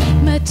here,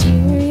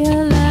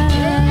 materialize.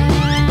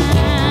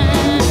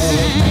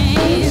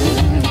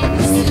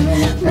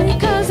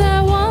 Because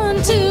I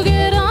want to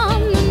get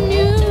on the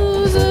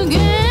muse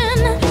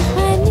again.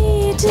 I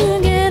need to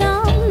get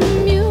on the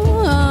muse.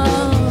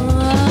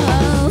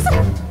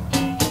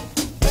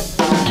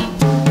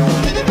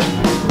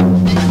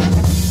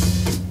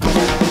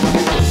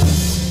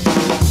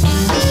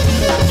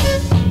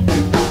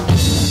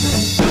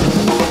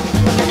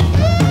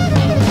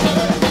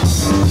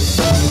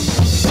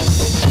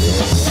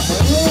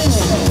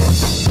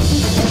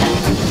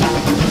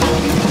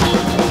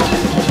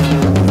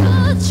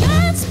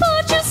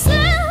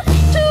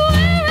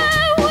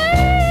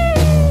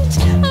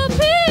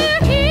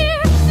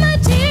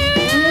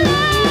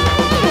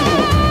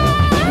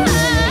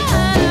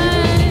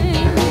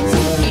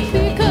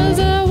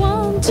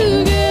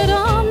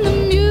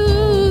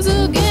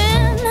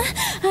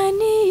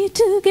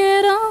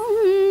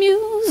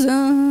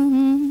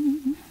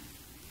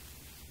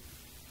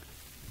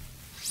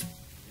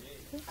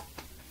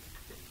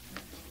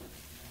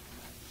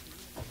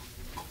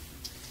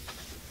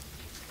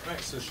 Right,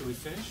 so should we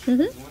finish?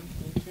 Mm-hmm.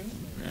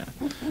 Yeah.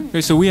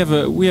 Okay, so we have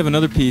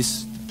another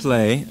piece to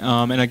play,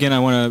 and again, I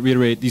want to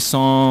reiterate these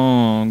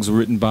songs were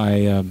written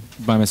by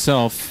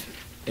myself,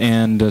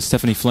 and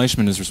Stephanie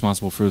Fleischman is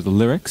responsible for the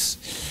lyrics.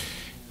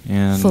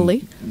 And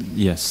Fully?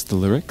 Yes, the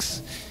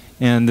lyrics.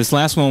 And this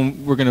last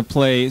one we're going to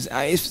play,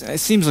 it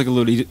seems like a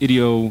little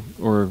idio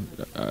or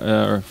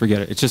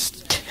forget it.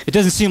 It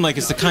doesn't seem like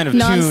it's the kind of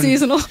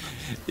non-seasonal. tune.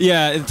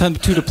 Yeah, it's time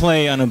to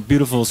play on a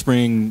beautiful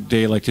spring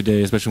day like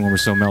today, especially when we're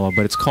so mellow.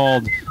 But it's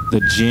called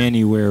the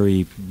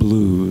January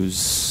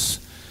Blues.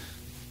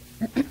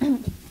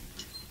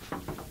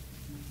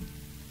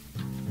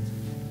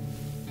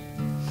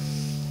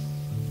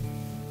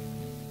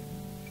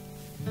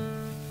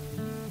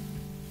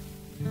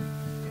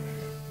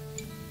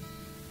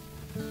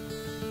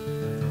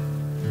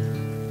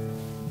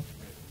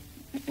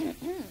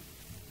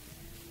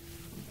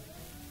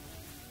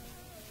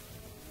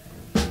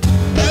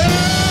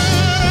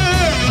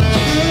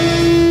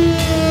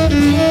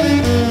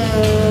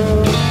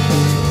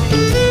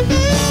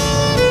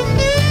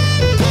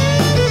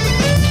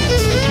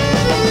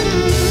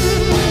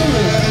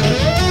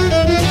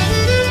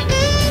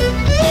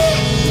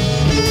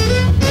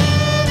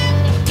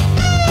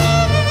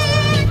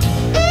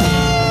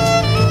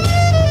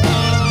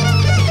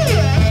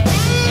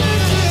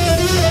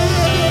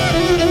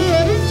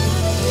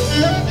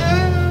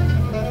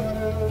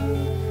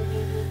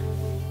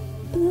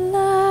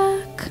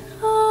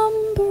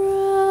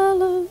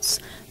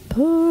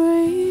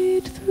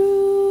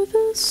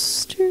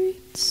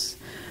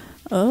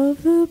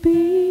 Of the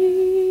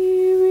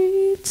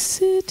buried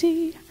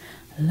city,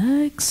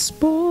 like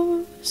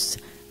spores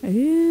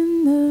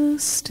in the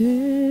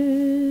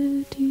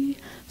steady,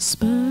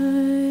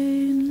 spineless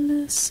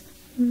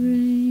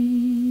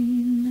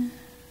rain.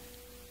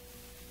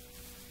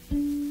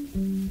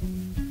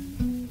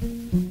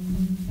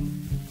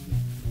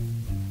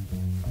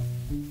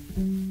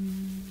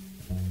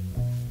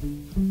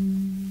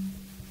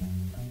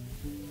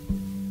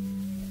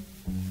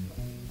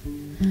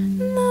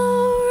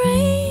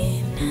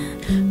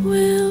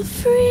 Will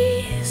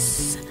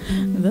freeze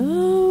the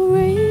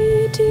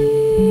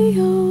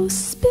radio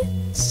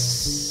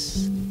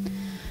spits,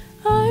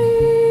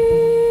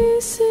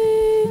 icing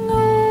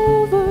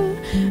over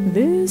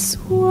this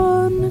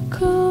one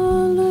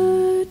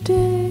color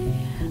day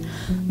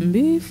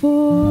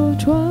before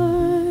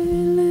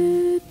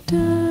twilight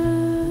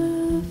afternoon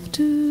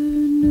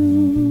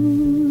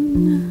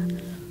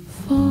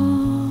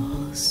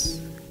falls.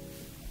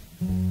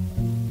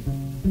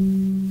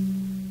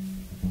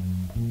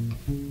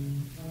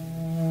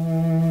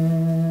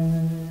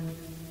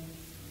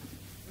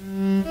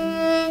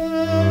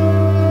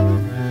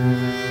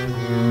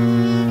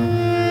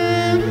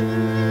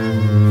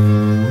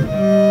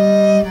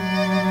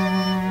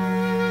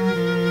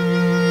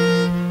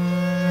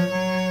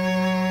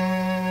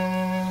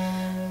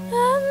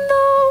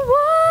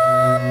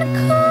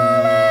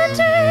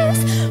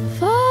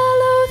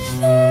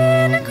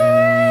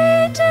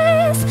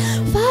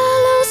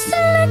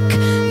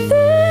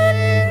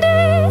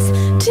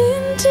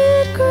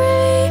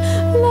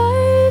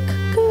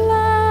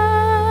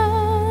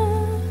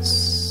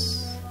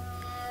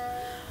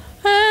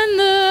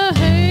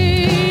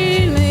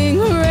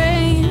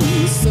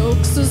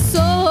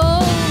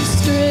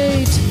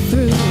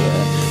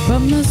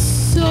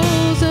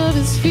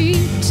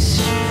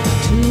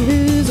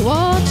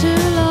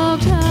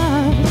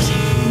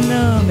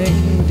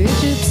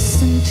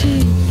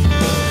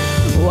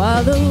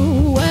 While the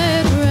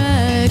wet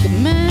rag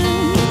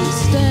man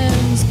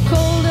stands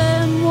cold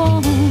and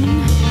warm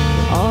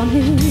on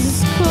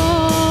his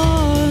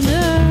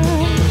corner,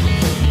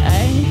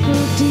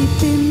 ankle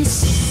deep in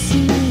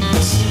soot.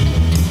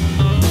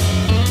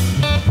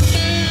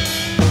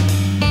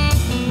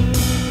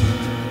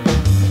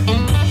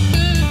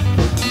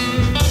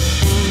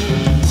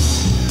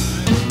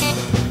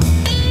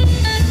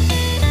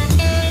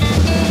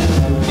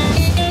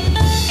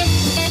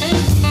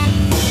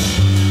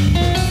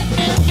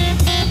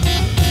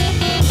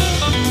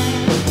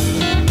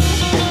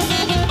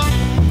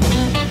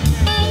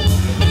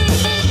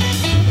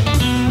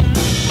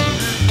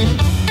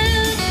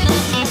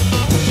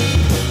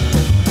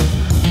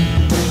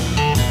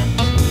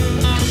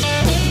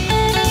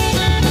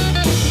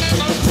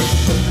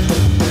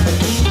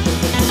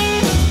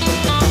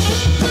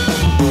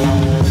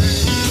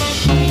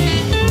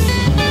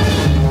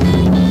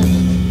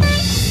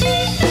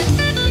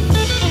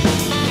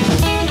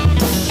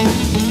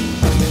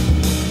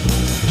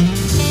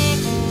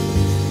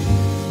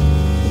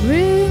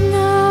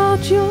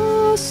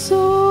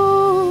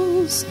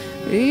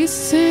 He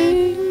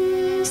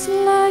sings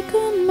like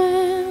a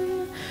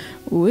man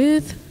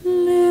with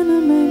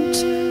liniment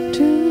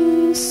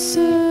to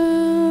sell.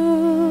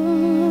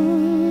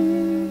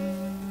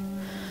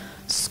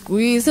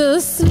 Squeeze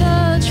a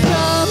sludge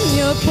from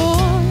your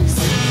pores,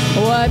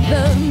 wipe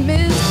the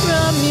mist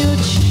from your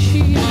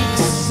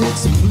cheeks.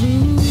 It's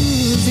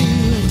blues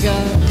you've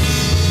got.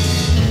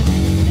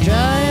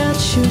 Dry out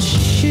your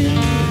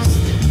shoes,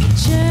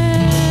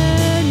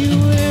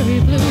 January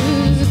January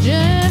blues,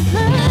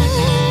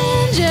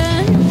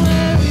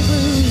 January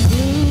blues,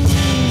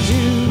 blues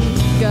you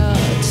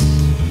got.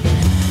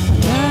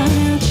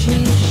 About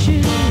your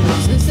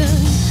shoes, it's a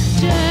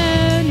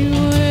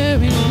January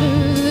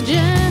blues,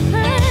 January blues,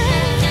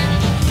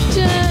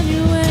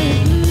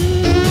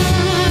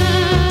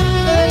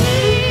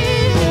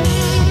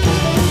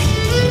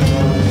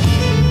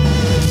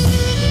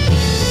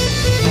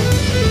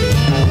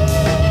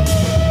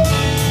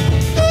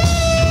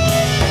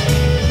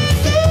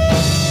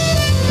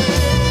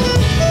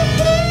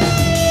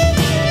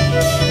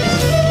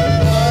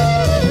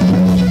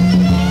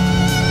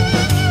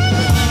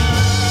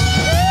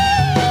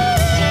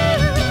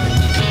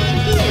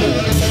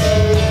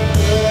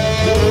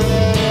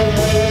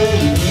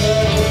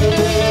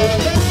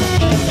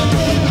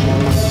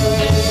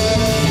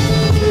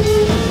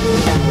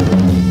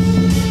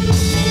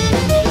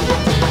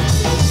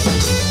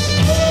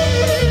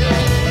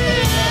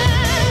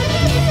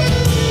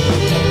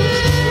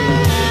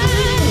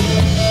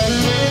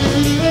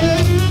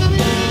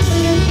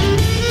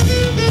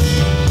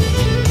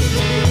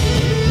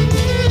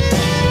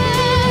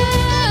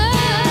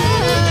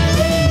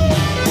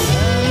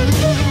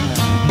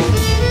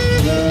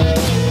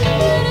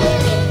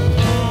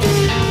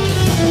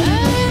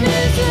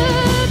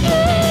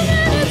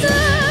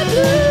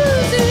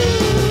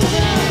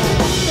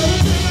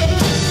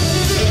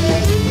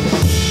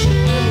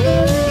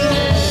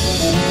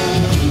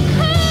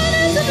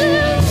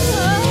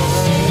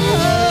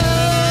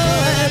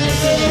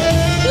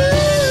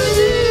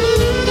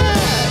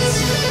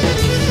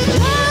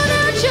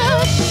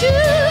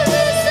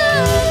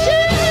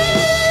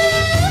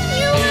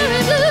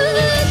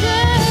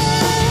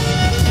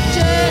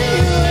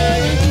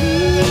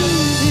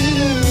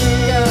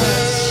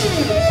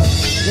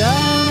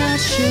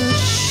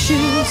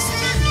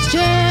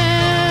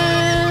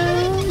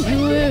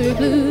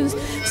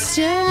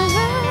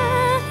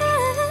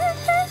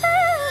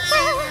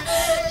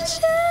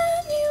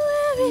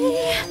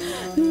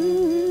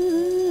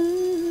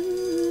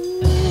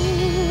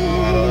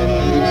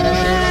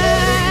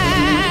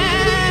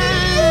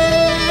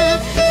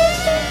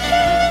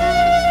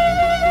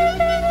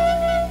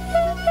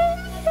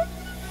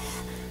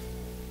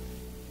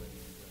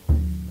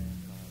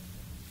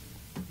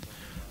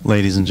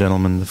 Ladies and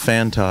gentlemen, the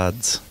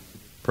Phantods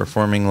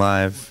performing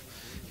live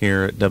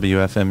here at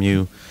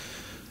WFMU.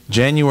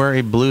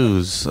 January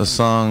Blues, a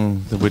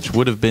song which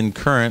would have been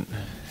current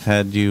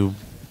had you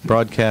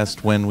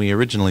broadcast when we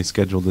originally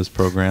scheduled this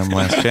program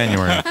last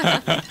January.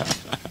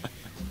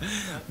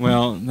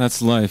 Well,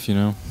 that's life, you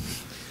know.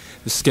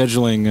 The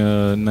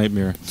scheduling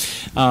nightmare.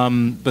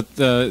 But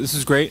this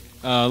is great.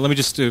 Let me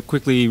just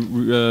quickly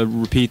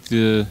repeat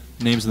the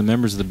names of the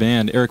members of the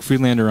band. Eric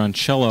Friedlander on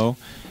cello,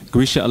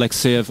 Grisha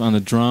Alexeyev on the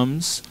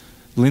drums,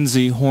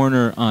 Lindsay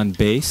Horner on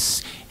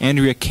bass,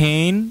 Andrea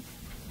Kane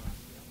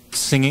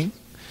singing,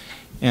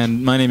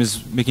 and my name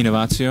is Mickey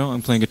Novazio.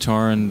 I'm playing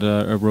guitar, and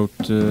I wrote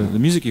the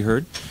music you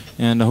heard,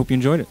 and I hope you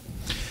enjoyed it.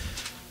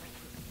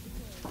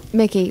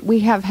 Mickey, we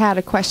have had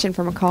a question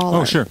from a caller.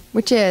 Oh, sure.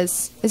 Which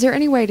is there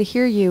any way to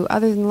hear you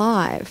other than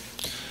live?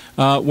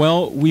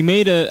 Well, we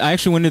made I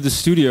actually went into the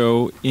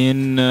studio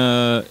in,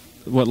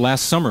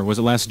 last summer? Was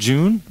it last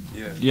June?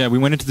 Yeah. Yeah, we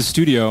went into the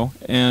studio,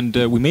 and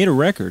we made a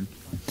record.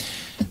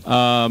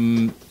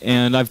 And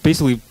I've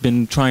basically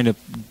been trying to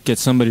get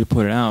somebody to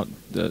put it out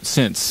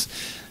since.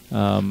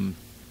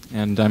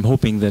 And I'm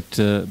hoping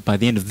that by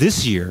the end of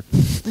this year,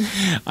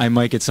 I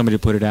might get somebody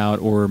to put it out,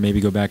 or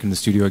maybe go back in the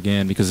studio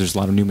again, because there's a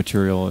lot of new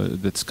material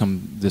that's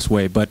come this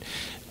way. But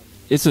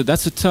it's one of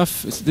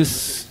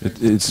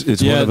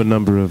a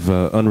number of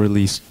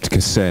unreleased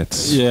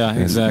cassettes. Yeah,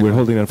 exactly. We're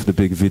holding on for the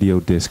big video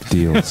disc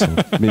deal, so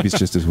maybe it's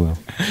just as well.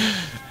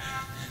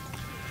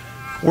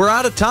 We're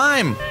out of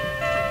time.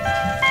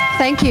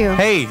 Thank you.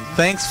 Hey,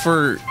 thanks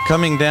for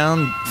coming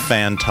down,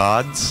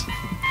 Phantods.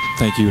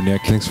 Thank you,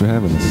 Nick. Thanks for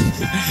having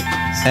us.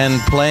 And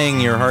playing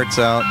your hearts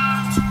out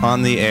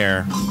on the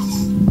air.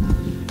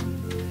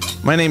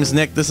 My name is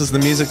Nick. This is the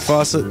Music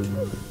Faucet.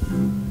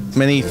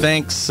 Many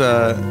thanks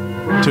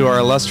to our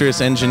illustrious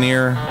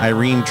engineer,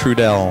 Irene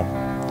Trudel.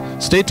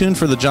 Stay tuned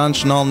for the John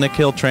Schnall, Nick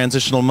Hill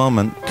transitional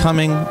moment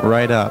coming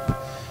right up.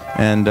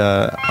 And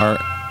our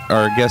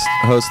guest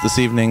host this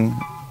evening,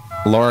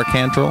 Laura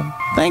Cantrell.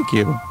 Thank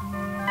you.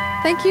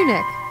 Thank you,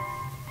 Nick.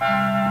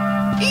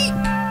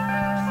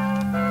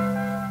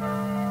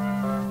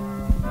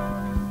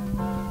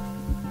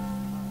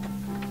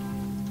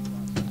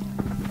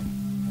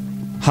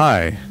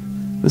 Hi,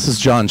 this is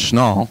John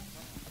Schnall.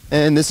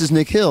 And this is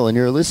Nick Hill, and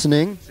you're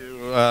listening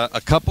to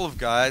a couple of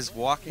guys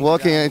walking.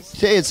 Hey,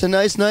 it's a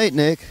nice night,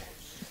 Nick.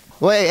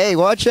 Wait, hey,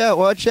 watch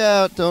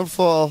out, don't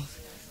fall.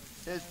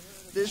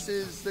 This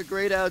is the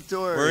great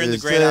outdoors. We're in the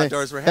great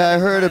outdoors. We're having I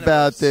heard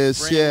about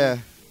this, yeah.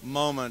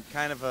 Moment,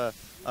 kind of a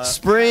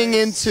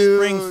spring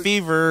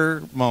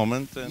fever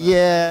moment. And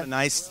a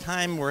nice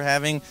time we're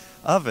having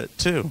of it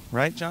too,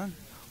 right, John?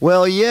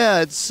 Well,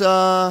 yeah, it's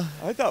I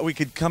thought we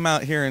could come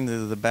out here into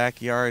the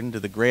backyard, into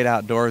the great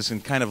outdoors,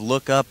 and kind of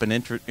look up and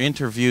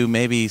interview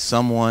maybe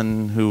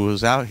someone who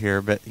was out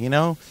here. But, you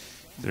know,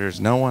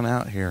 there's no one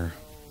out here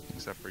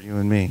except for you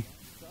and me.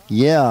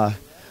 Yeah.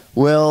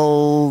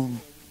 Well,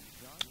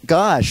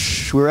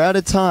 gosh, we're out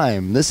of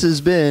time. This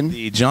has been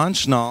the John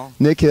Schnall,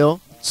 Nick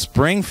Hill,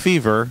 Spring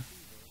Fever,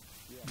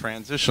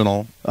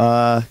 Transitional.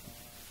 Yeah,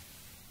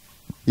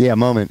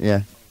 moment,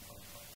 yeah.